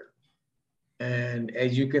Twitter. And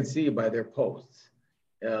as you can see by their posts,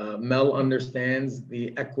 Mel understands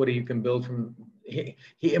the equity you can build from, he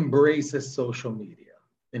embraces social media,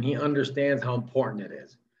 and he understands how important it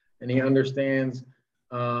is. And he understands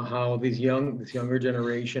how this younger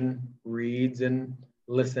generation reads and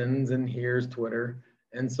listens and hears Twitter.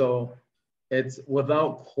 And so it's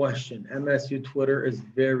without question, MSU Twitter is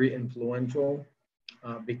very influential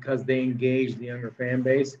because they engage the younger fan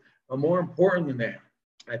base. But more important than that,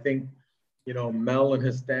 I think, you know, Mel and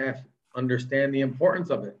his staff understand the importance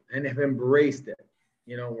of it and have embraced it.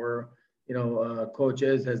 You know, where, you know, Coach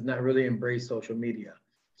has not really embraced social media.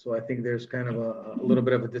 So I think there's kind of a little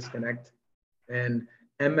bit of a disconnect. And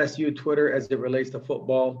MSU Twitter, as it relates to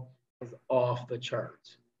football, is off the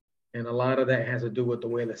charts. And a lot of that has to do with the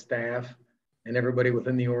way the staff and everybody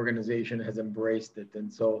within the organization has embraced it.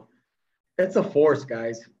 And so it's a force,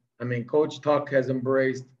 guys. I mean, Coach Tuck has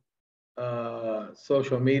embraced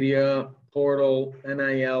social media, portal,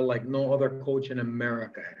 NIL, like no other coach in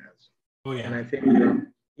America has. Oh yeah. And I think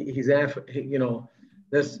you know,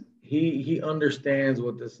 he understands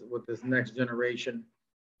what this next generation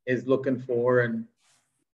is looking for. And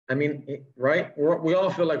I mean, right? We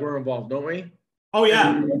all feel like we're involved, don't we? Oh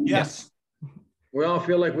yeah. Yes. We all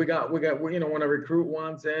feel like we got, you know, when a recruit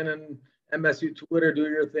wants in and MSU Twitter, do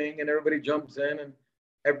your thing, and everybody jumps in and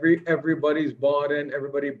everybody's bought in,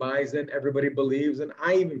 everybody buys in, everybody believes, and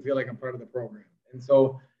I even feel like I'm part of the program. And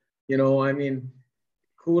so, you know, I mean,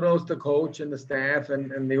 kudos to Coach and the staff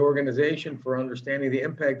and the organization for understanding the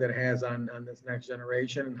impact that it has on this next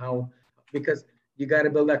generation, and how, because you got to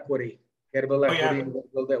build equity, and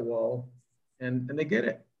build that wall, and they get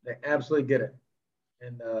it. They absolutely get it.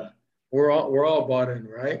 And we're all bought in,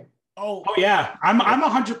 right? Oh yeah, I'm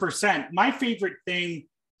 100%. My favorite thing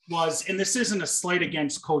was, and this isn't a slight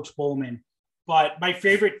against Coach Bowman, but my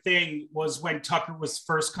favorite thing was when Tucker was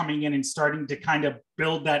first coming in and starting to kind of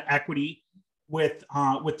build that equity with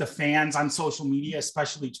the fans on social media,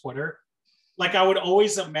 especially Twitter. Like, I would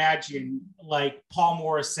always imagine like Paul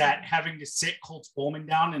Morissette having to sit Coach Bowman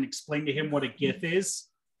down and explain to him what a GIF is.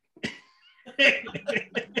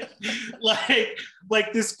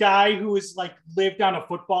 like this guy who has like lived on a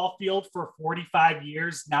football field for 45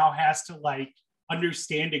 years now has to like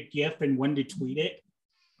understand a GIF and when to tweet it.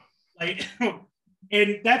 Like,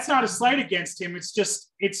 and that's not a slight against him. It's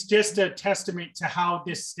just a testament to how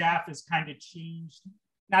this staff has kind of changed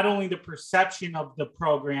not only the perception of the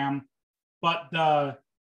program, but the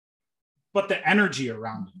energy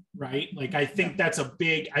around it, right? Like, I think that's a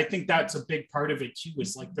big part of it too,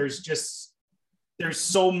 is like, there's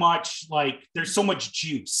so much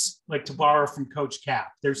juice, like, to borrow from Coach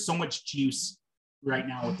Cap, there's so much juice right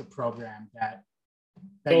now with the program that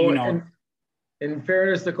you know. In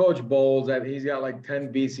fairness to Coach Bowles, that he's got like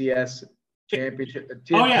 10 BCS championship.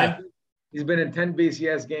 Oh yeah. He's been in 10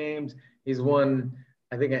 BCS games. He's won,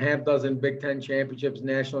 I think, a half dozen Big Ten championships,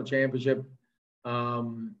 national championship.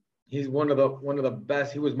 He's one of the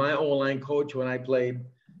best. He was my O-line coach when I played.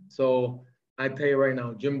 So I tell you right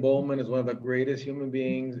now, Jim Bowman is one of the greatest human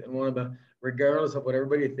beings, and one of the, regardless of what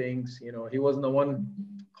everybody thinks, you know, he wasn't the one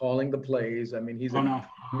calling the plays. I mean, he's a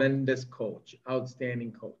tremendous coach,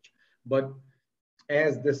 outstanding coach. But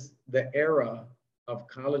as the era of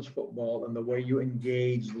college football and the way you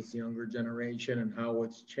engage this younger generation and how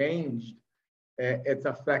it's changed, it's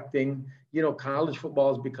affecting, you know, college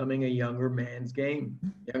football is becoming a younger man's game,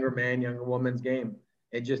 younger man, younger woman's game.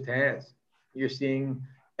 It just has. You're seeing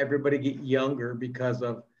everybody get younger because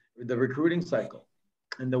of the recruiting cycle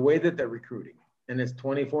and the way that they're recruiting. And it's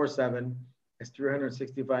 24/7, it's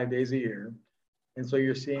 365 days a year. And so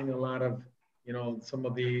you're seeing a lot of, you know, some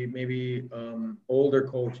of the maybe older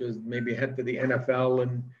coaches maybe head to the NFL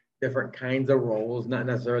and different kinds of roles, not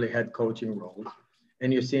necessarily head coaching roles.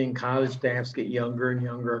 And you're seeing college staffs get younger and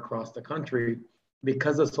younger across the country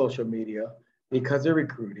because of social media, because of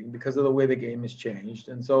recruiting, because of the way the game has changed.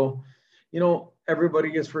 And so, you know,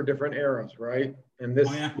 everybody is for different eras, right? And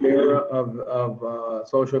this era of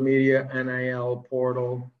social media, NIL,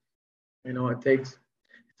 portal, you know, that's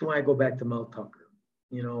why I go back to Mel Tucker.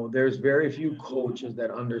 You know, there's very few coaches that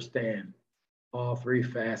understand all three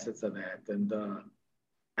facets of that. And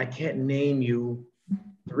I can't name you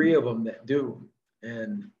three of them that do.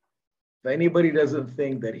 And if anybody doesn't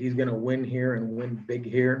think that he's going to win here and win big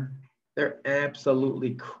here, they're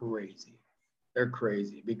absolutely crazy. They're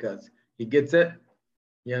crazy because he gets it.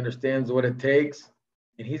 He understands what it takes.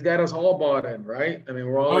 And he's got us all bought in, right? I mean,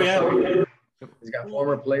 we're all excited. He's got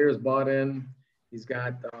former players bought in. He's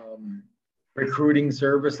got recruiting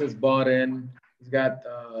services bought in. He's got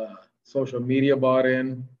social media bought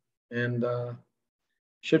in. And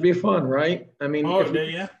should be fun, right? I mean,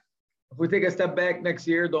 if we take a step back next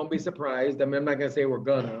year, don't be surprised. I mean, I'm not gonna say we're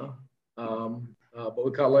gonna, but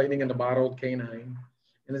we caught lightning in the bottle with K9, and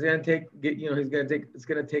it's gonna it's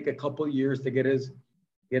gonna take a couple years to get his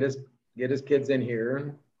kids in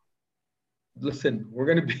here. Listen, we're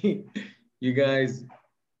gonna be, you guys,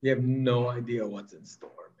 you have no idea what's in store,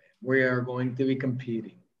 man. We are going to be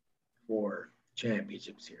competing for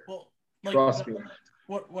championships here. Well, like, trust me.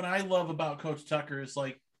 What I love about Coach Tucker is,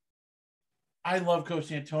 like, I love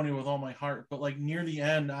Coach Antonio with all my heart, but like near the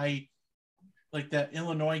end, like that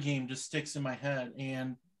Illinois game just sticks in my head.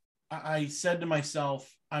 And I said to myself,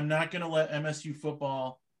 I'm not going to let MSU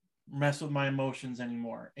football mess with my emotions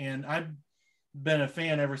anymore. And I've been a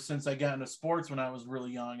fan ever since I got into sports when I was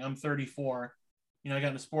really young. I'm 34. You know, I got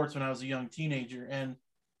into sports when I was a young teenager. And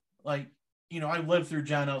like, you know, I lived through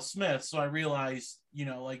John L. Smith. So I realized, you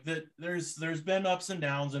know, like that there's been ups and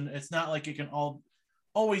downs, and it's not like it can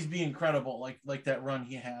always be incredible like that run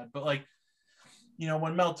he had. But like, you know,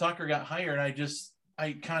 when Mel Tucker got hired,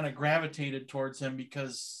 I kind of gravitated towards him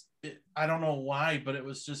because I don't know why, but it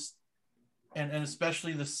was just, and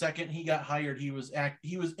especially the second he got hired, he was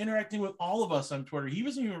interacting with all of us on Twitter. He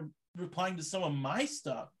wasn't even replying to some of my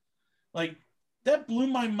stuff. Like, that blew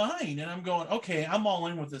my mind. And I'm going, okay, I'm all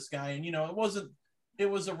in with this guy. And, you know, it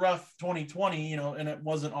was a rough 2020, you know, and it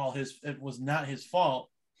was not his fault.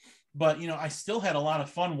 But, you know, I still had a lot of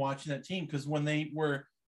fun watching that team, because when they were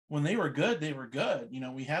good, they were good. You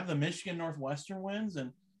know, we have the Michigan Northwestern wins,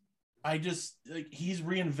 and I just, like, he's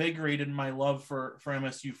reinvigorated my love for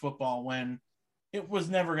MSU football, when it was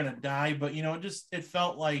never going to die. But, you know, it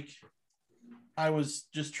felt like I was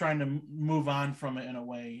just trying to move on from it in a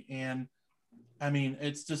way. And I mean,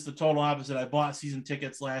 it's just the total opposite. I bought season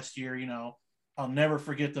tickets last year. You know, I'll never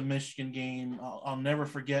forget the Michigan game. I'll never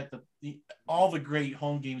forget all the great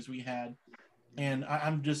home games we had. And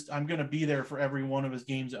I'm going to be there for every one of his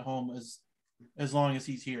games at home as long as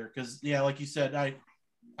he's here. Because, yeah, like you said,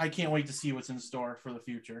 I can't wait to see what's in store for the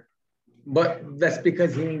future. But that's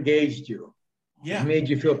because he engaged you. Yeah. He made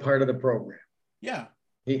you feel part of the program. Yeah.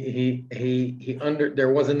 There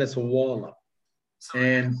wasn't this wall up.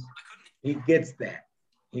 And he gets that.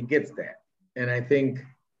 And I think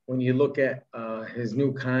when you look at his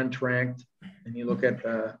new contract, and you look at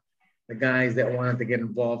the guys that wanted to get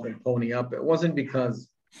involved and pony up, it wasn't because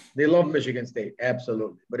they love Michigan State,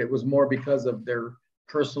 absolutely, but it was more because of their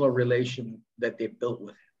personal relation that they built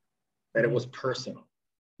with him, that it was personal,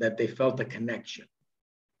 that they felt a connection.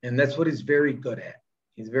 And that's what he's very good at.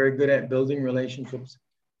 He's very good at building relationships,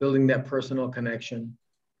 building that personal connection.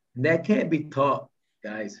 And that can't be taught,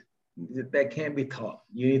 guys. That can't be taught.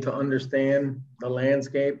 You need to understand the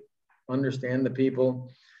landscape, understand the people,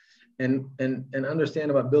 and understand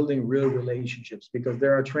about building real relationships, because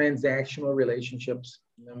there are transactional relationships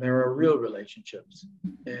and there are real relationships.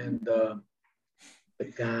 And the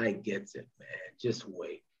guy gets it, man. Just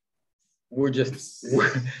wait. we're just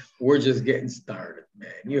getting started,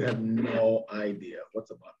 man. You have no idea what's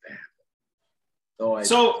about to happen. No idea.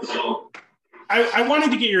 So I wanted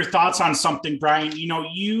to get your thoughts on something, Brian. You know,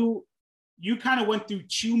 you kind of went through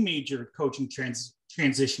two major coaching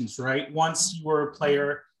transitions, right? Once you were a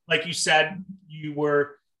player, like you said, you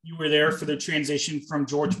were there for the transition from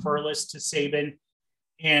George Perles to Saban,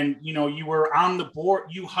 and you know you were on the board.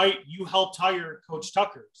 You helped hire Coach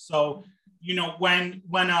Tucker. So you know when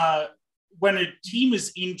a team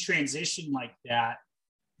is in transition like that,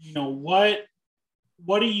 you know what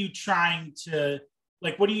are you trying to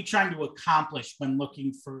accomplish when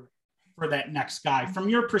looking for that next guy from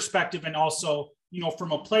your perspective, and also you know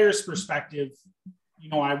from a player's perspective. You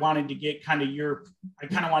know, I wanted to get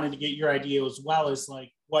your idea as well, as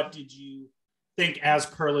like, what did you think as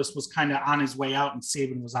Perles was kind of on his way out and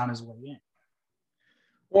Saban was on his way in?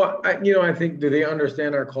 Well, I think, do they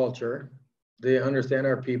understand our culture? Do they understand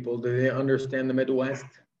our people? Do they understand the Midwest?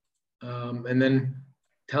 And then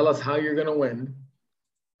tell us how you're going to win.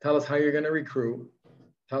 Tell us how you're going to recruit.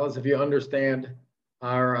 Tell us if you understand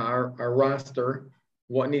our roster,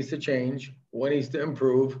 what needs to change, what needs to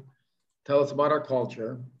improve. Tell us about our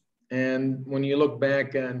culture. And when you look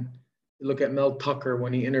back and you look at Mel Tucker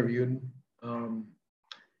when he interviewed,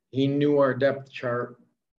 he knew our depth chart,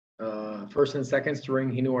 first and second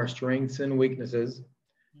string. He knew our strengths and weaknesses.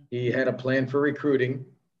 He had a plan for recruiting,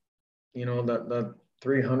 you know, the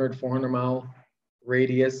 300, 400 mile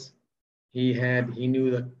radius. He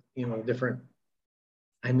knew the, you know, different,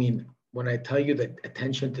 I mean, when I tell you the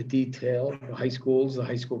attention to detail, the high schools, the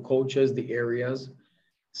high school coaches, the areas.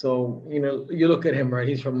 So, you know, you look at him, right?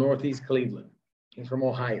 He's from Northeast Cleveland. He's from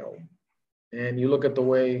Ohio. And you look at the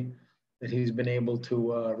way that he's been able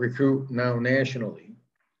to recruit now nationally.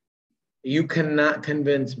 You cannot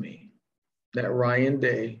convince me that Ryan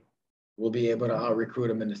Day will be able to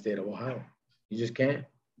out-recruit him in the state of Ohio. You just can't.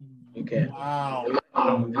 You can't. Wow.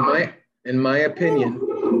 In my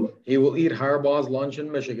opinion, he will eat Harbaugh's lunch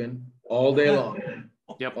in Michigan all day long.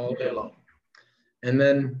 Yep. All day long. And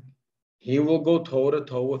then he will go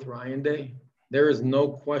toe-to-toe with Ryan Day. There is no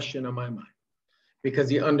question in my mind, because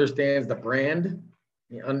he understands the brand.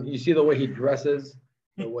 You see the way he dresses,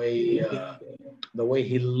 the way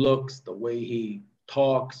he looks, the way he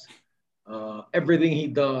talks. Everything he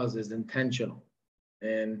does is intentional.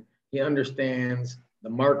 And he understands the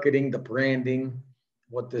marketing, the branding,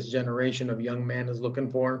 what this generation of young man is looking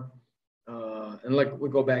for. And like we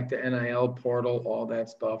go back to NIL portal, all that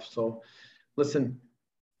stuff. So listen,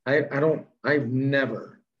 I've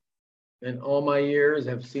never in all my years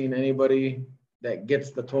have seen anybody that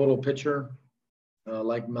gets the total picture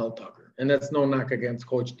like Mel Tucker. And that's no knock against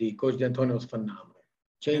Coach D. Coach D'Antonio was phenomenal.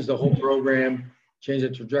 Changed the whole program, changed the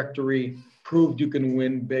trajectory, proved you can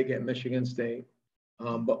win big at Michigan State.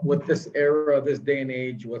 But with this era, this day and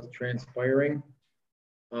age, what's transpiring,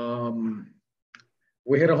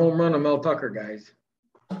 we hit a home run on Mel Tucker, guys.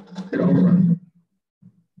 Hit a home run.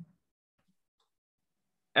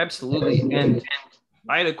 Absolutely. And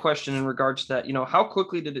I had a question in regards to that. You know, how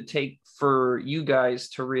quickly did it take for you guys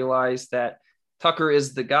to realize that Tucker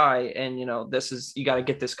is the guy, and you know, you got to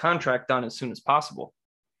get this contract done as soon as possible?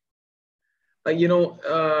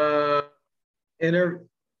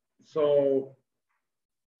 So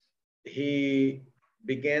he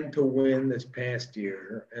began to win this past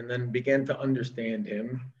year, and then began to understand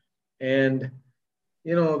him. And,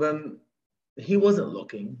 you know, then he wasn't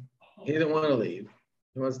looking. He didn't want to leave.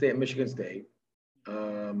 He wanted to stay at Michigan State.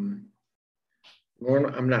 I'm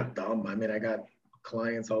not dumb. I mean, I got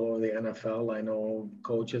clients all over the NFL. I know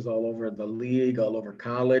coaches all over the league, all over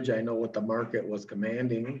college. I know what the market was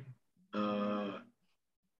commanding. I'm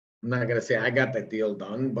not going to say I got that deal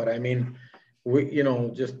done, but I mean,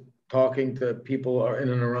 just talking to people in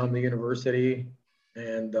and around the university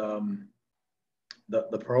and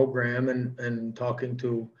the program and talking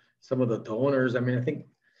to some of the donors. I mean, I think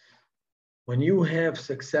when you have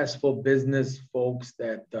successful business folks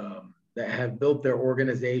that have built their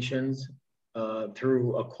organizations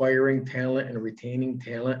through acquiring talent and retaining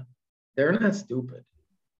talent, they're not stupid.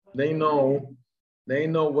 They know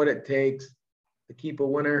what it takes to keep a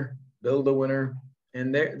winner, build a winner,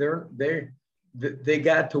 and they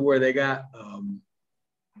got to where they got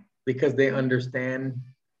because they understand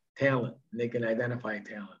talent and they can identify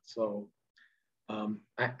talent. So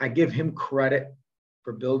I give him credit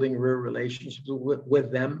for building real relationships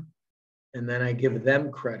with them, and then I give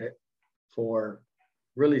them credit for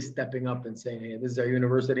really stepping up and saying, hey, this is our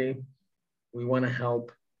university. We want to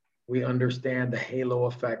help. We understand the halo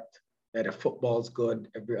effect that if football is good,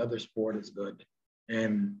 every other sport is good.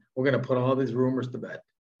 And we're going to put all these rumors to bed.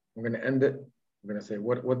 We're going to end it. We're going to say,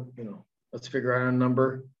 what Let's figure out a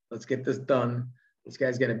number. Let's get this done. This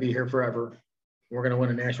guy's going to be here forever. We're going to win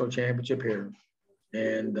a national championship here.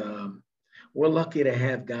 And we're lucky to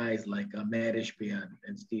have guys like Matt Ishbia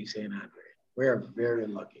and Steve St. Andre. We are very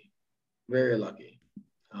lucky,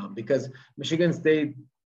 because Michigan State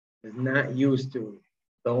is not used to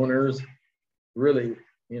donors really,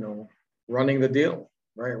 running the deal,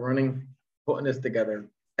 right? Putting this together.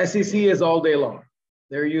 SEC is all day long.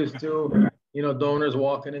 They're used to, donors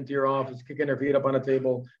walking into your office, kicking their feet up on a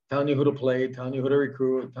table, telling you who to play, telling you who to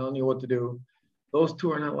recruit, telling you what to do. Those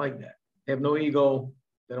two are not like that. They have no ego.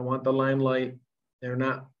 They don't want the limelight. They're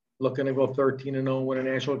not looking to go 13-0, win a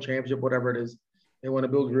national championship, whatever it is. They want to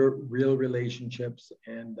build real relationships.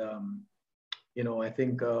 And, I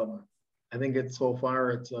think it's so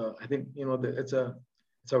far, it's a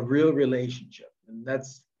real relationship. And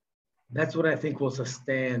that's what I think will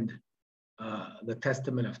sustain the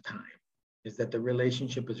testament of time, is that the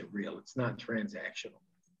relationship is real. It's not transactional.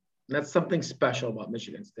 And that's something special about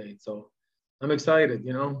Michigan State. So I'm excited,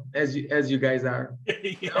 as you guys are.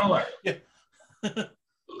 Yeah.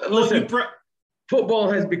 Listen, football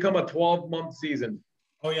has become a 12-month season.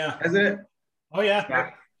 Oh, yeah. Hasn't it? Oh,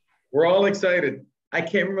 yeah. We're all excited. I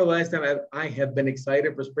can't remember the last time I have been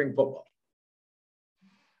excited for spring football.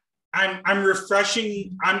 I'm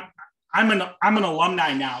refreshing. I'm an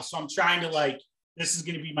alumni now, so I'm trying to this is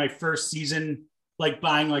going to be my first season,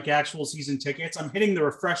 buying actual season tickets. I'm hitting the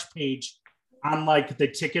refresh page on the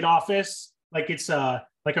ticket office. It's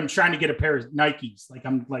I'm trying to get a pair of Nikes.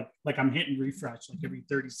 I'm hitting refresh every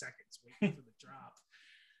 30 seconds, waiting for the drop.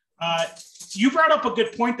 You brought up a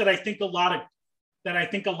good point that I think a lot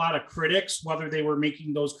of critics, whether they were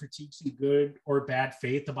making those critiques in good or bad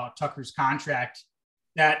faith about Tucker's contract,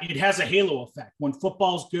 that it has a halo effect. When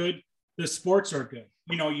football's good, the sports are good.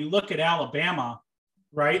 You look at Alabama,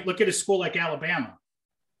 right? Look at a school like Alabama.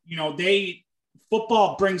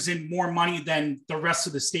 Football brings in more money than the rest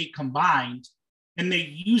of the state combined, and they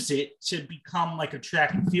use it to become a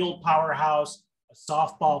track and field powerhouse, a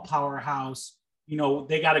softball powerhouse.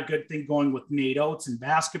 They got a good thing going with Nate Oates and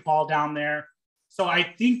basketball down there. So I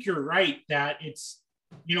think you're right that it's,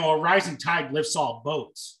 a rising tide lifts all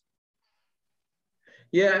boats.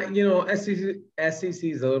 Yeah, SEC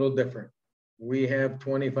is a little different. We have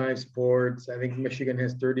 25 sports. I think Michigan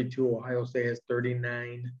has 32. Ohio State has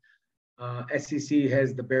 39. SEC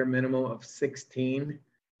has the bare minimum of 16.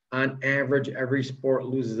 On average, every sport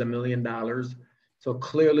loses $1 million. So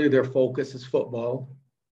clearly their focus is football.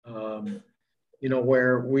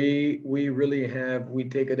 Where we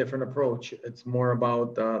take a different approach. It's more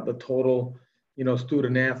about the total,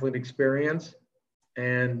 student athlete experience.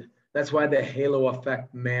 And that's why the halo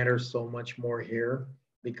effect matters so much more here,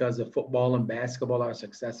 because if football and basketball are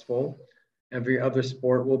successful, every other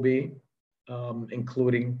sport will be,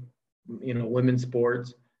 including, women's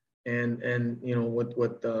sports and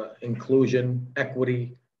with the inclusion,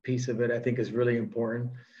 equity piece of it, I think is really important.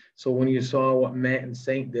 So when you saw what Matt and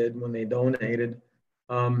Saint did when they donated,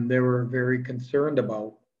 they were very concerned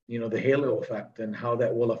about, the halo effect and how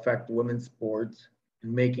that will affect women's sports,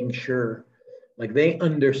 and making sure they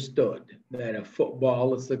understood that if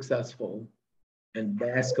football is successful and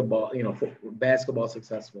basketball, basketball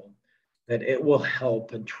successful, that it will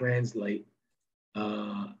help and translate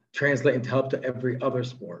and help to every other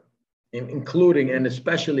sport, including and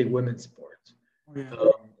especially women's sports. Yeah.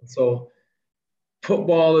 So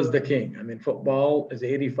football is the king. I mean, football is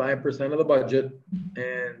 85% of the budget,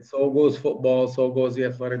 and so goes football, so goes the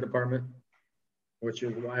athletic department, which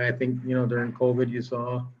is why I think, during COVID, you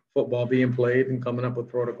saw football being played and coming up with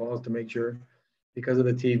protocols to make sure, because of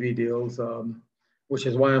the TV deals, which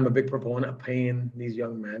is why I'm a big proponent of paying these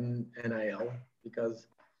young men NIL because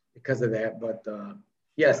of that. But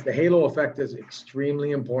yes, the halo effect is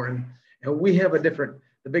extremely important. And we have the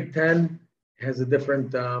Big Ten has a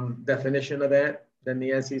different definition of that than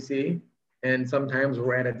the SEC. And sometimes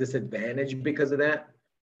we're at a disadvantage because of that,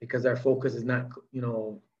 because our focus is not,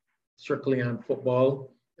 strictly on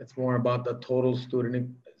football. It's more about the total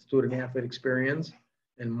student athlete experience,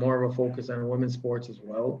 and more of a focus on women's sports as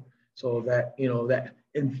well. So that, that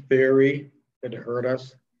in theory could hurt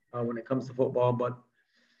us when it comes to football. But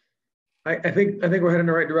I think we're heading in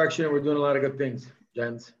the right direction. We're doing a lot of good things,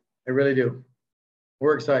 gents. I really do.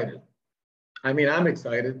 We're excited. I mean, I'm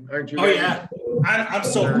excited. Aren't you? Oh, yeah. I'm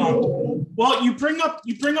so pumped. Well, you bring up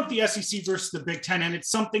the SEC versus the Big Ten, and it's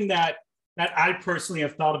something that I personally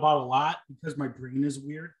have thought about a lot because my brain is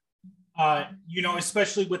weird.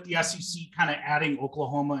 Especially with the SEC kind of adding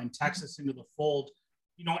Oklahoma and Texas into the fold,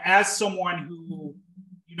 as someone who,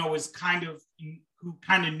 is who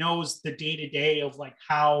kind of knows the day-to-day of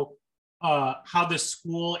how how the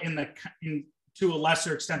school to a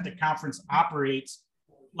lesser extent the conference operates.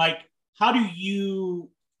 Like, how do you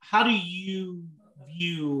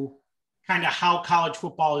view kind of how college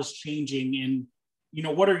football is changing, and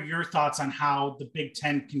what are your thoughts on how the Big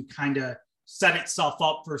Ten can kind of set itself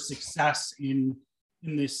up for success in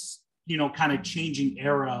this kind of changing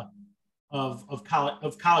era of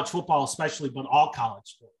college football, especially, but all college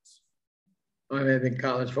sports? I think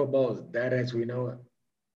college football is dead as we know it.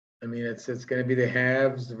 I mean, it's going to be the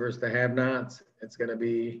haves versus the have-nots. It's going to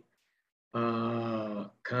be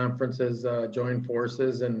conferences join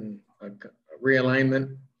forces and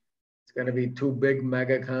realignment. It's going to be two big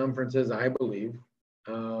mega conferences, I believe,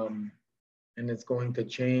 and it's going to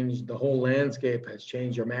change. The whole landscape has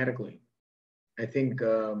changed dramatically. I think,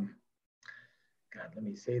 God, let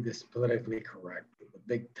me say this politically correct. The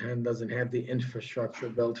Big Ten doesn't have the infrastructure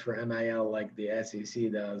built for NIL like the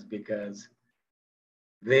SEC does, because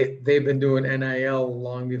they've been doing NIL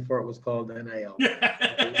long before it was called NIL.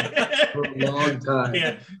 For a long time.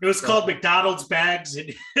 Yeah, it was called McDonald's bags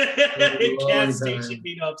and gas station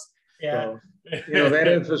meetups. Yeah, so, that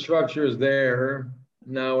infrastructure is there.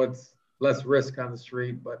 Now it's less risk on the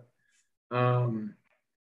street, but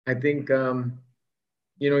I think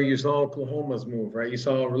you saw Oklahoma's move, right? You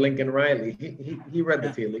saw Lincoln Riley. He read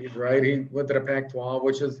the tea leaves, right? He went to the Pac-12,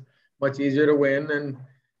 which is much easier to win, and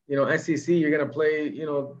SEC, you're going to play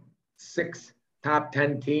 6 top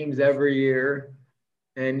 10 teams every year.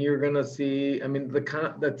 And you're going to see, the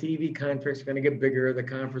TV contracts are going to get bigger. The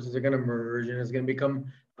conferences are going to merge, and it's going to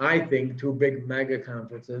become, I think, 2 big mega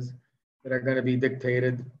conferences that are going to be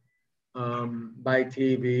dictated by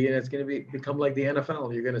TV. And it's going to become like the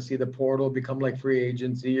NFL. You're going to see the portal become like free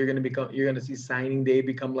agency. You're going to see signing day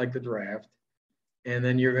become like the draft. And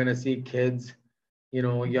then you're going to see kids,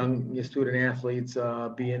 young student athletes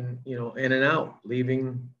being, in and out,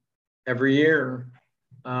 leaving every year.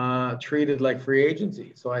 Treated like free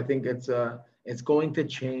agency. So I think it's going to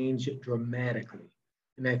change dramatically.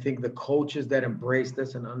 And I think the coaches that embrace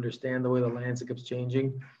this and understand the way the landscape's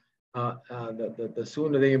changing, the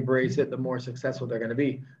sooner they embrace it, the more successful they're going to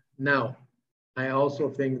be. Now, I also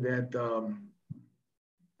think that,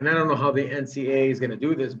 and I don't know how the NCAA is going to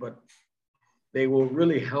do this, but they will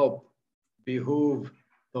really behoove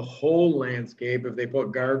the whole landscape if they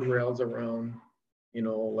put guardrails around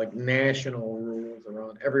like national rules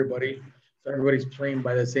around everybody. So everybody's playing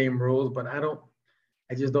by the same rules, but I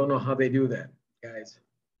just don't know how they do that, guys.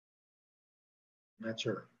 Not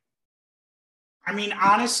sure.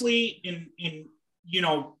 Honestly, in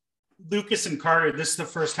Lucas and Carter, this is the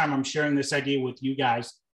first time I'm sharing this idea with you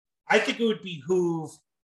guys. I think it would behoove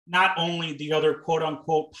not only the other quote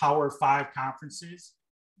unquote Power 5 conferences,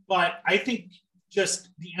 but I think just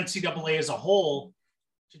the NCAA as a whole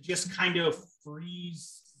to just kind of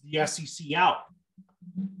freeze the SEC out,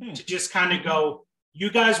 to just kind of go,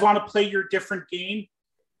 you guys want to play your different game?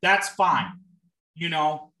 That's fine. You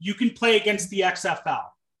can play against the XFL.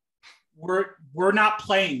 We're not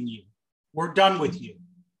playing you. We're done with you.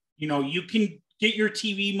 You can get your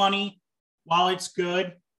TV money while it's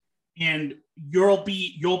good, and you'll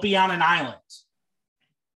be on an island.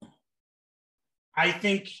 I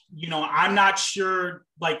think, I'm not sure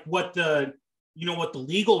like what the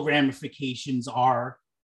legal ramifications are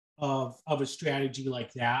of a strategy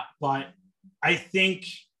like that. But I think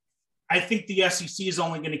the SEC is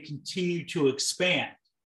only going to continue to expand.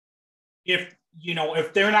 If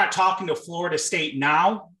they're not talking to Florida State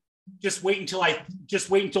now, just wait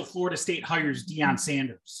until Florida State hires Deion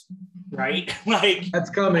Sanders, right? Like that's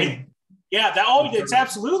coming. It's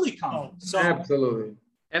absolutely coming. So absolutely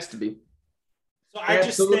has to be. So I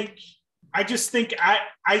think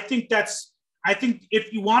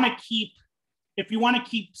if you want to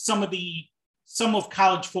keep some of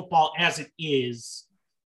college football as it is,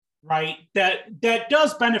 right, that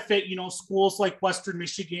does benefit, schools like Western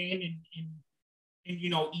Michigan and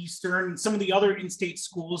Eastern and some of the other in-state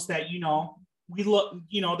schools that, we love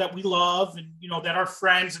and, that our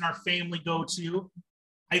friends and our family go to.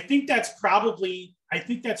 I think that's probably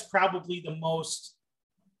the most,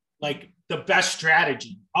 like, the best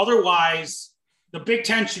strategy. Otherwise, the Big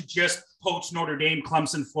Ten should just poach Notre Dame,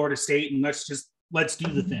 Clemson, Florida State, and let's do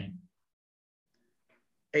the thing.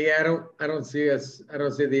 Yeah, I don't see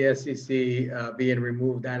the SEC being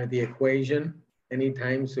removed out of the equation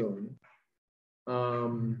anytime soon. I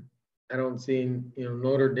don't see,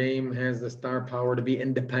 Notre Dame has the star power to be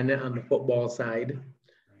independent on the football side.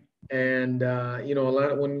 And, a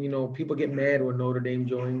lot of when, people get mad when Notre Dame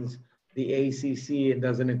joins the ACC and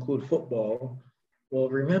doesn't include football. Well,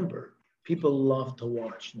 remember, people love to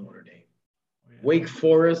watch Notre Dame. Wake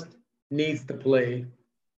Forest needs to play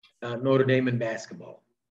Notre Dame in basketball.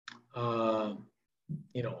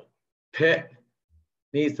 You know, Pitt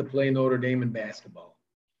needs to play Notre Dame in basketball.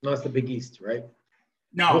 No, it's the Big East, right?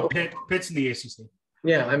 No, Pitt's in the ACC.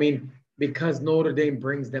 Yeah, I mean, because Notre Dame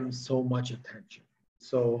brings them so much attention.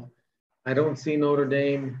 So I don't see Notre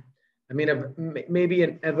Dame. I mean, maybe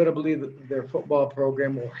inevitably their football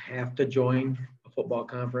program will have to join a football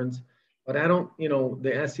conference, but I don't,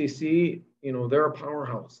 the SEC, they're a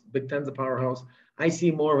powerhouse. Big Ten's a powerhouse. I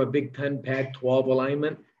see more of a Big Ten Pac-12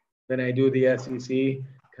 alignment than I do the SEC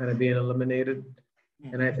kind of being eliminated.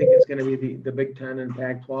 And I think it's going to be the Big Ten and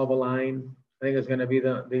Pac-12 align. I think it's going to be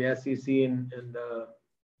the SEC and the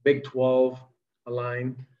Big 12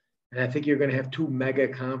 align. And I think you're going to have two mega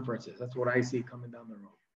conferences. That's what I see coming down the road.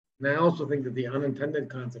 And I also think that the unintended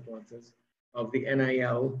consequences of the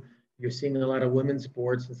NIL, you're seeing a lot of women's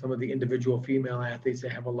sports and some of the individual female athletes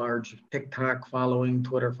that have a large TikTok following,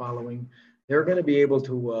 Twitter following. They're going to be able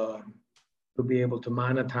to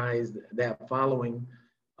monetize that following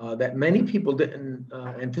that many people didn't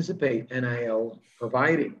anticipate NIL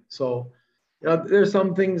providing. So, there's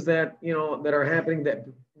some things that, that are happening that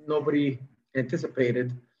nobody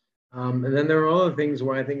anticipated. And then there are other things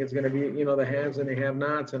where I think it's going to be, the haves and the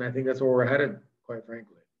have-nots. And I think that's where we're headed, quite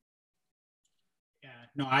frankly. Yeah,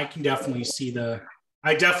 no, I can definitely see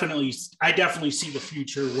I definitely see the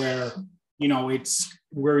future where, it's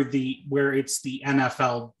where it's the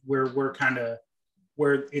NFL, where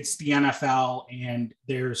it's the NFL and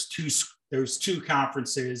there's two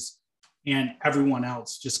conferences and everyone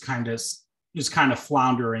else just kind of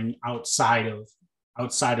floundering outside of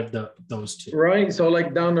those two. Right. So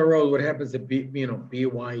like down the road, what happens to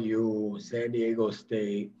BYU, San Diego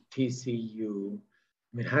State, TCU?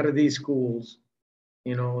 I mean, how do these schools,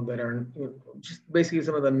 that are just basically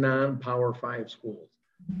some of the non-Power 5 schools,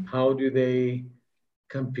 how do they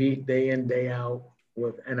compete day in, day out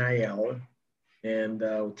with NIL and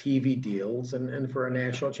TV deals and for a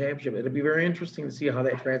national championship? It'll be very interesting to see how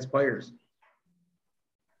that transpires.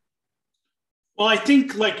 Well, I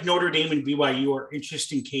think like Notre Dame and BYU are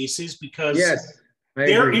interesting cases because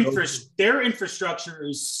their infrastructure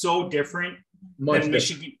is so different than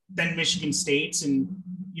Michigan State's, and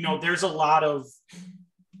there's a lot of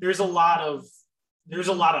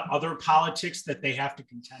other politics that they have to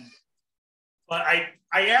contend with. But I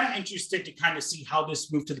am interested to kind of see how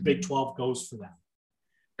this move to the Big 12 goes for them.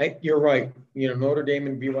 You're right. Notre Dame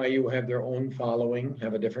and BYU have their own following,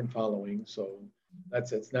 have a different following. So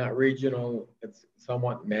it's not regional. It's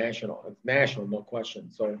somewhat national. It's national, no question.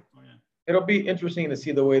 So It'll be interesting to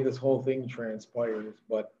see the way this whole thing transpires.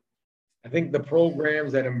 But I think the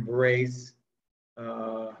programs that embrace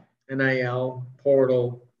NIL,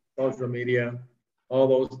 portal, social media, all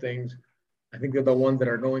those things, I think they're the ones that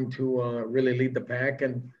are going to really lead the pack.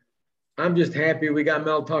 And I'm just happy we got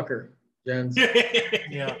Mel Tucker, Jens.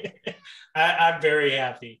 Yeah. I'm very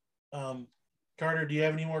happy. Carter, do you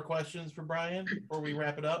have any more questions for Brian before we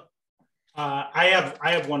wrap it up? I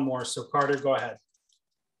have one more. So Carter, go ahead.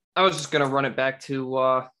 I was just going to run it back to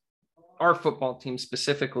our football team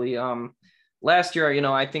specifically. Last year,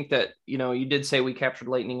 I think that, you did say we captured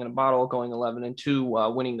lightning in a bottle, going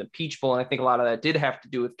 11-2, winning the Peach Bowl. And I think a lot of that did have to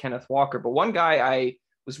do with Kenneth Walker. But one guy I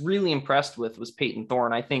was really impressed with was Peyton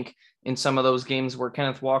Thorne. I think in some of those games where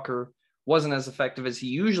Kenneth Walker wasn't as effective as he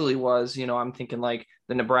usually was, I'm thinking like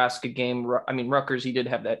the Nebraska game. I mean, Rutgers, he did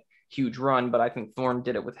have that huge run, but I think Thorne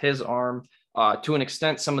did it with his arm. To an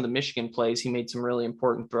extent, some of the Michigan plays, he made some really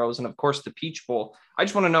important throws. And of course, the Peach Bowl. I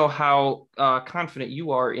just want to know how confident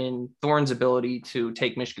you are in Thorne's ability to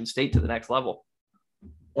take Michigan State to the next level.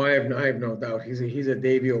 Well, I have no doubt. He's a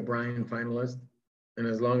Davey O'Brien finalist. And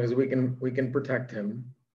as long as we can protect him,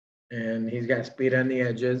 and he's got speed on the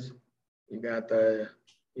edges, you got the,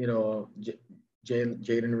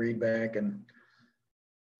 Jaden Reed back, and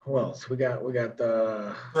who else? We got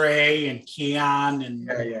the Gray and Keon and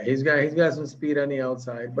yeah. He's got some speed on the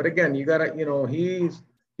outside. But again, you gotta,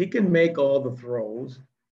 he can make all the throws.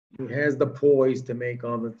 He has the poise to make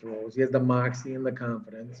all the throws. He has the moxie and the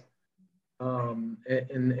confidence. And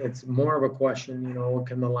it's more of a question,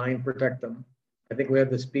 can the line protect them? I think we have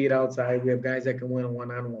the speed outside. We have guys that can win a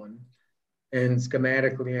one-on-one. And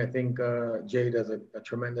schematically, I think Jay does a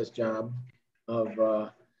tremendous job of,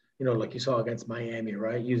 like you saw against Miami,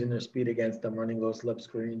 right? Using their speed against them, running those slip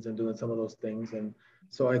screens and doing some of those things. And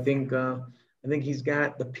so I think he's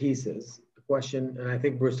got the pieces. The question, and I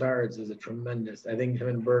think Broussard's is I think him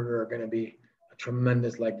and Berger are going to be a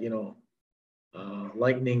tremendous, lightning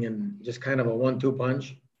and just kind of a 1-2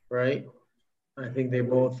 punch, right? I think they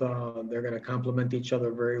both, they're going to complement each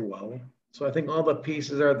other very well. So I think all the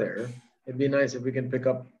pieces are there. It'd be nice if we can pick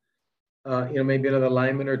up maybe another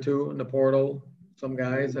lineman or two in the portal, some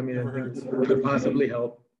guys. I mean, I think it could possibly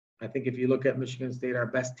help. I think if you look at Michigan State, our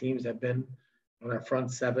best teams have been on our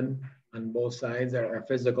front seven on both sides are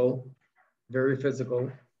physical, very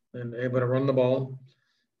physical, and able to run the ball,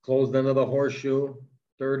 close the end of the horseshoe,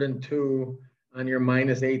 3rd and 2 on your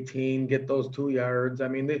minus 18, get those 2 yards. I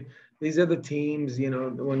mean, these are the teams,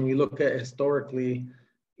 when we look at historically,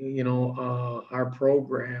 our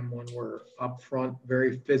program when we're up front,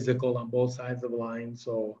 very physical on both sides of the line.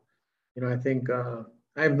 So, I think I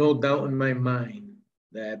have no doubt in my mind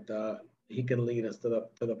that he can lead us to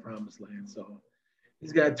the promised land. So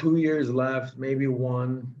he's got 2 years left, maybe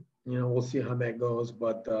 1. We'll see how that goes.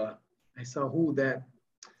 But I saw who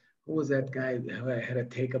was that guy who had a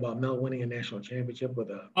take about Mel winning a national championship with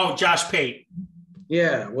Josh Pate.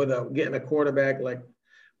 Yeah, getting a quarterback. Like,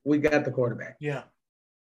 we got the quarterback. Yeah.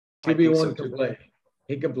 QB1 can play.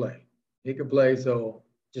 He can play. He can play. So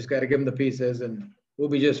just got to give him the pieces, and we'll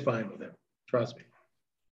be just fine with him. Trust me.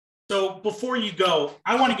 So before you go,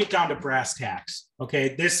 I want to get down to brass tacks.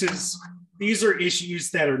 Okay, these are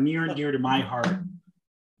issues that are near and dear to my heart.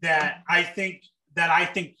 That I think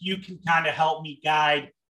you can kind of help me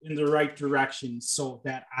guide in the right direction, so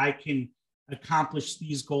that I can accomplish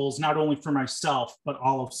these goals not only for myself but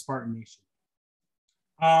all of Spartan Nation.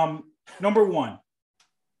 Number 1.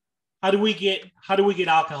 How do we get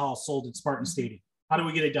alcohol sold at Spartan Stadium? How do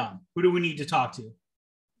we get it done? Who do we need to talk to?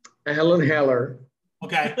 Alan Heller.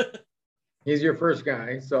 Okay. He's your first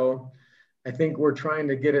guy. So I think we're trying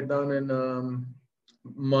to get it done in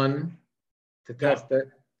Munn to test it,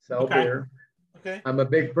 sell beer. Okay. I'm a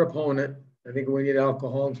big proponent. I think we need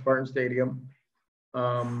alcohol in Spartan Stadium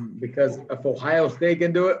because if Ohio State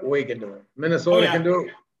can do it, we can do it. Minnesota can do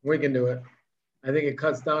it, we can do it. I think it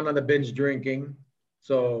cuts down on the binge drinking.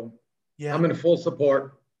 So yeah, I'm in full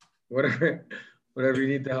support, whatever you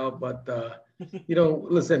need to help. But,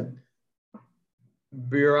 listen,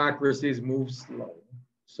 bureaucracies move slow.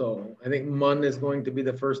 So I think Munn is going to be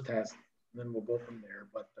the first test, and then we'll go from there.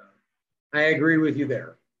 But I agree with you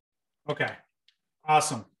there. Okay,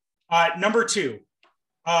 awesome. Number 2,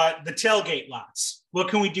 the tailgate lots. What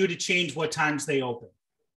can we do to change what times they open?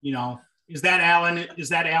 Is that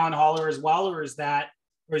Alan Haller as well, or is that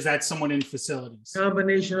someone in facilities?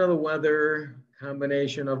 Combination of the weather,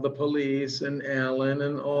 combination of the police and Alan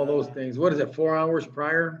and all those things. What is it, 4 hours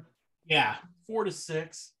prior? Yeah. 4 to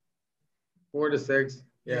 6. 4 to 6.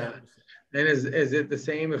 Yeah. And is it the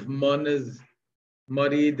same if Munn is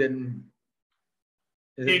muddied? Then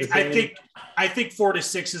I think 4 to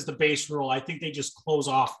 6 is the base rule. I think they just close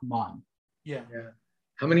off Munn. Yeah.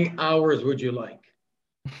 How many hours would you like?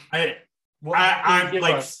 I'm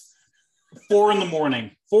like 4 in the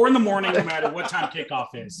morning. 4 in the morning, no matter what time kickoff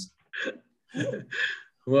is.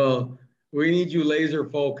 Well, we need you laser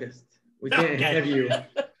focused. We can't have you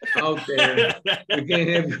out there. We can't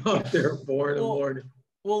have you out there 4 in the morning.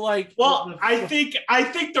 I think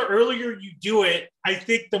the earlier you do it, I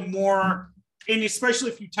think the more, and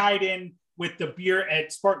especially if you tie it in with the beer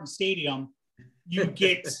at Spartan Stadium, you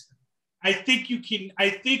get. I think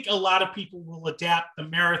a lot of people will adapt the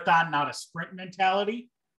marathon, not a sprint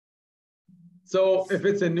mentality. So if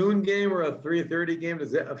it's a noon game or a 3:30 game,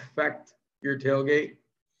 does it affect your tailgate?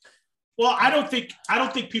 Well, I don't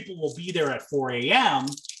think people will be there at 4 a.m.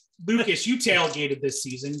 Lucas, you tailgated this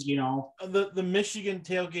season, The Michigan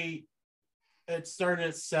tailgate, it started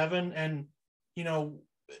at 7, and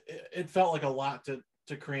it felt like a lot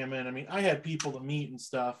to cram in. I mean, I had people to meet and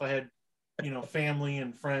stuff. I had family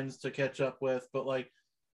and friends to catch up with, but like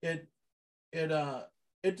it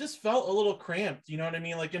just felt a little cramped, you know what I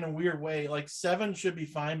mean? Like in a weird way. Like 7 should be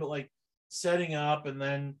fine, but like setting up and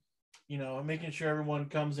then making sure everyone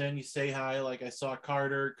comes in, you say hi. Like I saw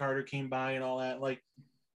Carter came by and all that. Like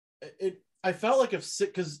I felt like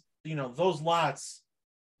because those lots,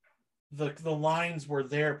 the lines were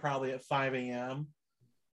there probably at 5 a.m.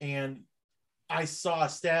 and I saw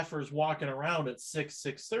staffers walking around at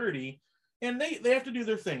 6:30, and they have to do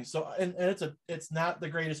their thing. So and it's not the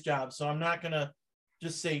greatest job. So I'm not gonna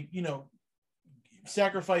just say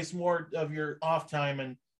sacrifice more of your off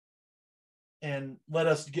time and let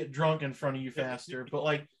us get drunk in front of you faster. But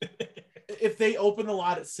like if they open the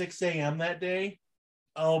lot at 6 a.m. that day,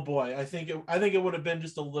 oh boy, I think it would have been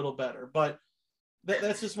just a little better. But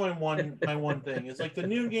that's just my one thing. It's like the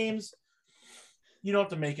noon games. You don't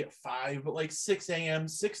have to make it 5, but like 6 a.m.,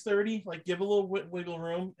 6:30, like give a little wiggle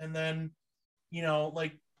room. And then,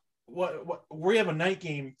 like what we have a night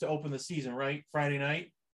game to open the season, right? Friday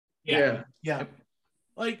night. Yeah.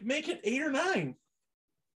 Like make it 8 or 9,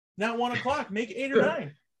 not 1 o'clock, make it 8 or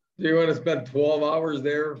 9. Do you want to spend 12 hours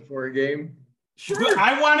there for a game? Sure.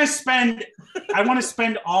 I want to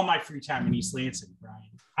spend all my free time in East Lansing, Brian.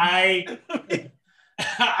 I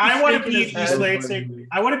want to be in East Lansing.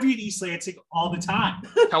 I want to be in East Lansing all the time.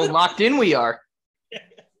 How locked in we are.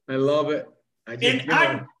 I love it.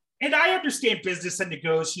 And I understand business and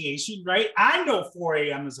negotiation, right? I know 4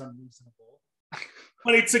 a.m. is unreasonable,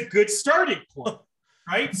 but it's a good starting point,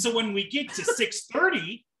 right? So when we get to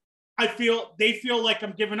 6:30, they feel like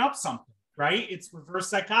I'm giving up something, right? It's reverse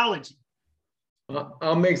psychology.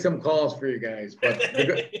 I'll make some calls for you guys, but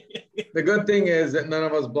the good thing is that none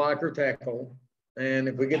of us block or tackle. And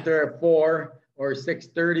if we get there at 4 or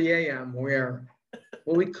 6:30 a.m.,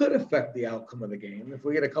 we could affect the outcome of the game if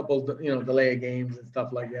we get a couple, delay of games and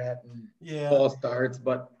stuff like that, and false starts.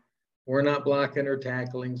 But we're not blocking or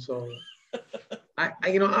tackling, so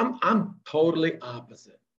I'm totally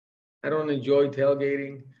opposite. I don't enjoy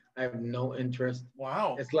tailgating. I have no interest.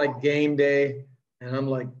 Wow. It's like game day, and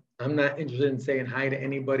I'm not interested in saying hi to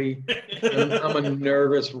anybody. I'm a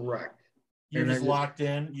nervous wreck. You're just locked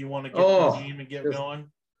in. You want to get the game and get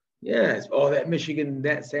going. Yes. That Michigan,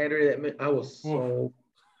 that Saturday, I was so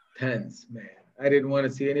tense, man. I didn't want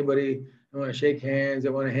to see anybody. I want to shake hands. I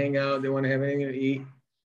want to hang out. They want to have anything to eat.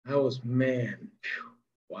 I was, man.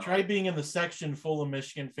 Wow. Try being in the section full of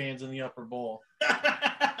Michigan fans in the upper bowl.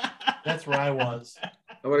 That's where I was.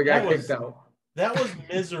 I would have got kicked out. That was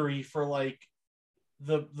misery for like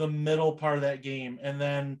the middle part of that game. And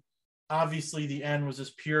then obviously the end was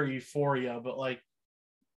just pure euphoria. But like,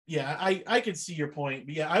 yeah, I could see your point.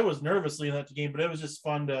 But yeah, I was nervously in that game, but it was just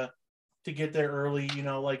fun to get there early.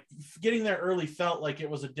 Like getting there early felt like it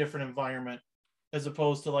was a different environment as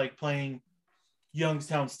opposed to like playing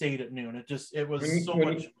Youngstown State at noon. It was so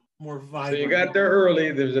much more vibrant. So you got there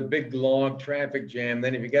early. There's a big long traffic jam.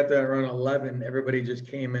 Then if you got there around 11, everybody just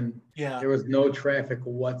came in. Yeah. There was no traffic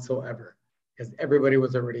whatsoever because everybody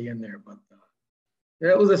was already in there. But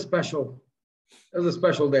it was a special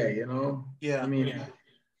day, Yeah. I mean,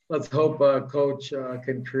 let's hope Coach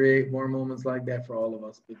can create more moments like that for all of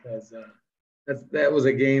us because that was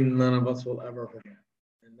a game none of us will ever forget.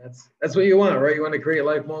 And that's what you want, right? You want to create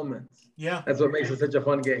life moments. Yeah. That's what makes it such a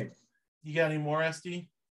fun game. You got any more, SD?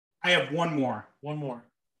 I have one more. One more.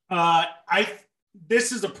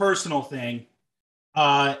 This is a personal thing.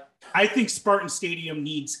 I think Spartan Stadium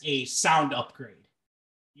needs a sound upgrade.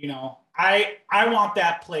 I want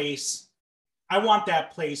that place. I want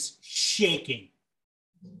that place shaking.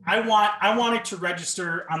 I want it to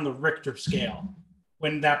register on the Richter scale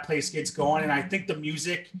when that place gets going. And I think the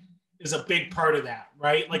music is a big part of that,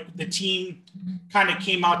 right? Like the team kind of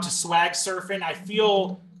came out to swag surfing. I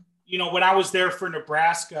feel, when I was there for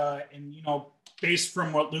Nebraska and, based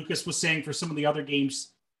from what Lucas was saying for some of the other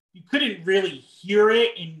games, you couldn't really hear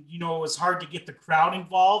it. And, it was hard to get the crowd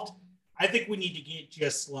involved. I think we need to get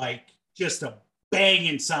just a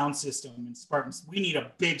banging sound system in Spartans. We need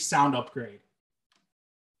a big sound upgrade.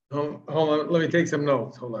 Hold on. Let me take some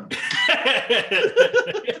notes. Hold on.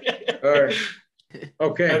 All right.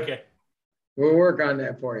 Okay. We'll work on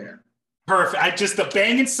that for you. Perfect. Just the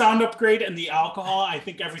banging sound upgrade and the alcohol. I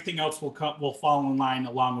think everything else will fall in line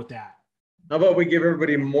along with that. How about we give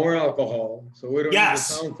everybody more alcohol so we don't need the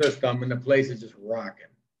sound system and the place is just rocking.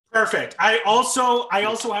 Perfect. I also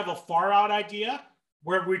have a far out idea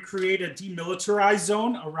where we create a demilitarized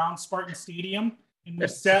zone around Spartan Stadium and we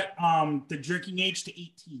set the drinking age to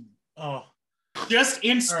 18. Oh, just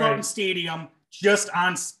in Spartan Stadium, just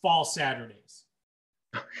on fall Saturdays.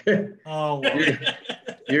 Okay. Oh,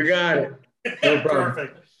 you got it. No problem.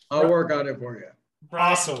 Perfect. I'll work on it for you.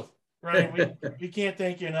 Awesome. Brian, we can't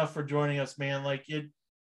thank you enough for joining us, man. Like it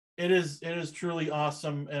is truly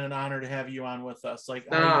awesome and an honor to have you on with us. Like,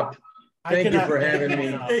 stop. Thank you for having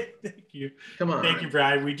me. Thank you. Come on. Thank you,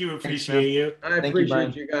 Brian. We do appreciate you. I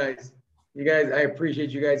appreciate you guys. I appreciate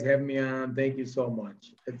you guys having me on. Thank you so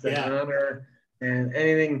much. It's an honor, and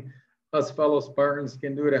anything us fellow Spartans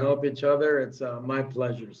can do to help each other, it's my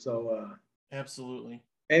pleasure. So absolutely.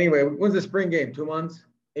 Anyway, when's the spring game? 2 months?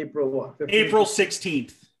 April what? 15th? April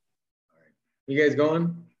 16th. All right. You guys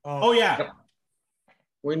going? Oh yeah.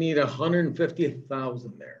 We need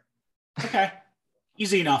 150,000 there. Okay.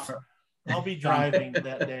 Easy enough. I'll be driving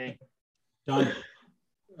that day. Done.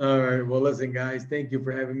 All right. Well, listen, guys, thank you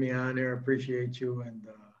for having me on there. I appreciate you. And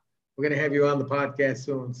we're going to have you on the podcast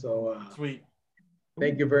soon. So sweet.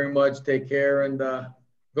 Thank you very much. Take care and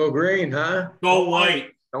go green, huh? Go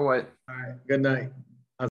white. Go white. All right. Good night.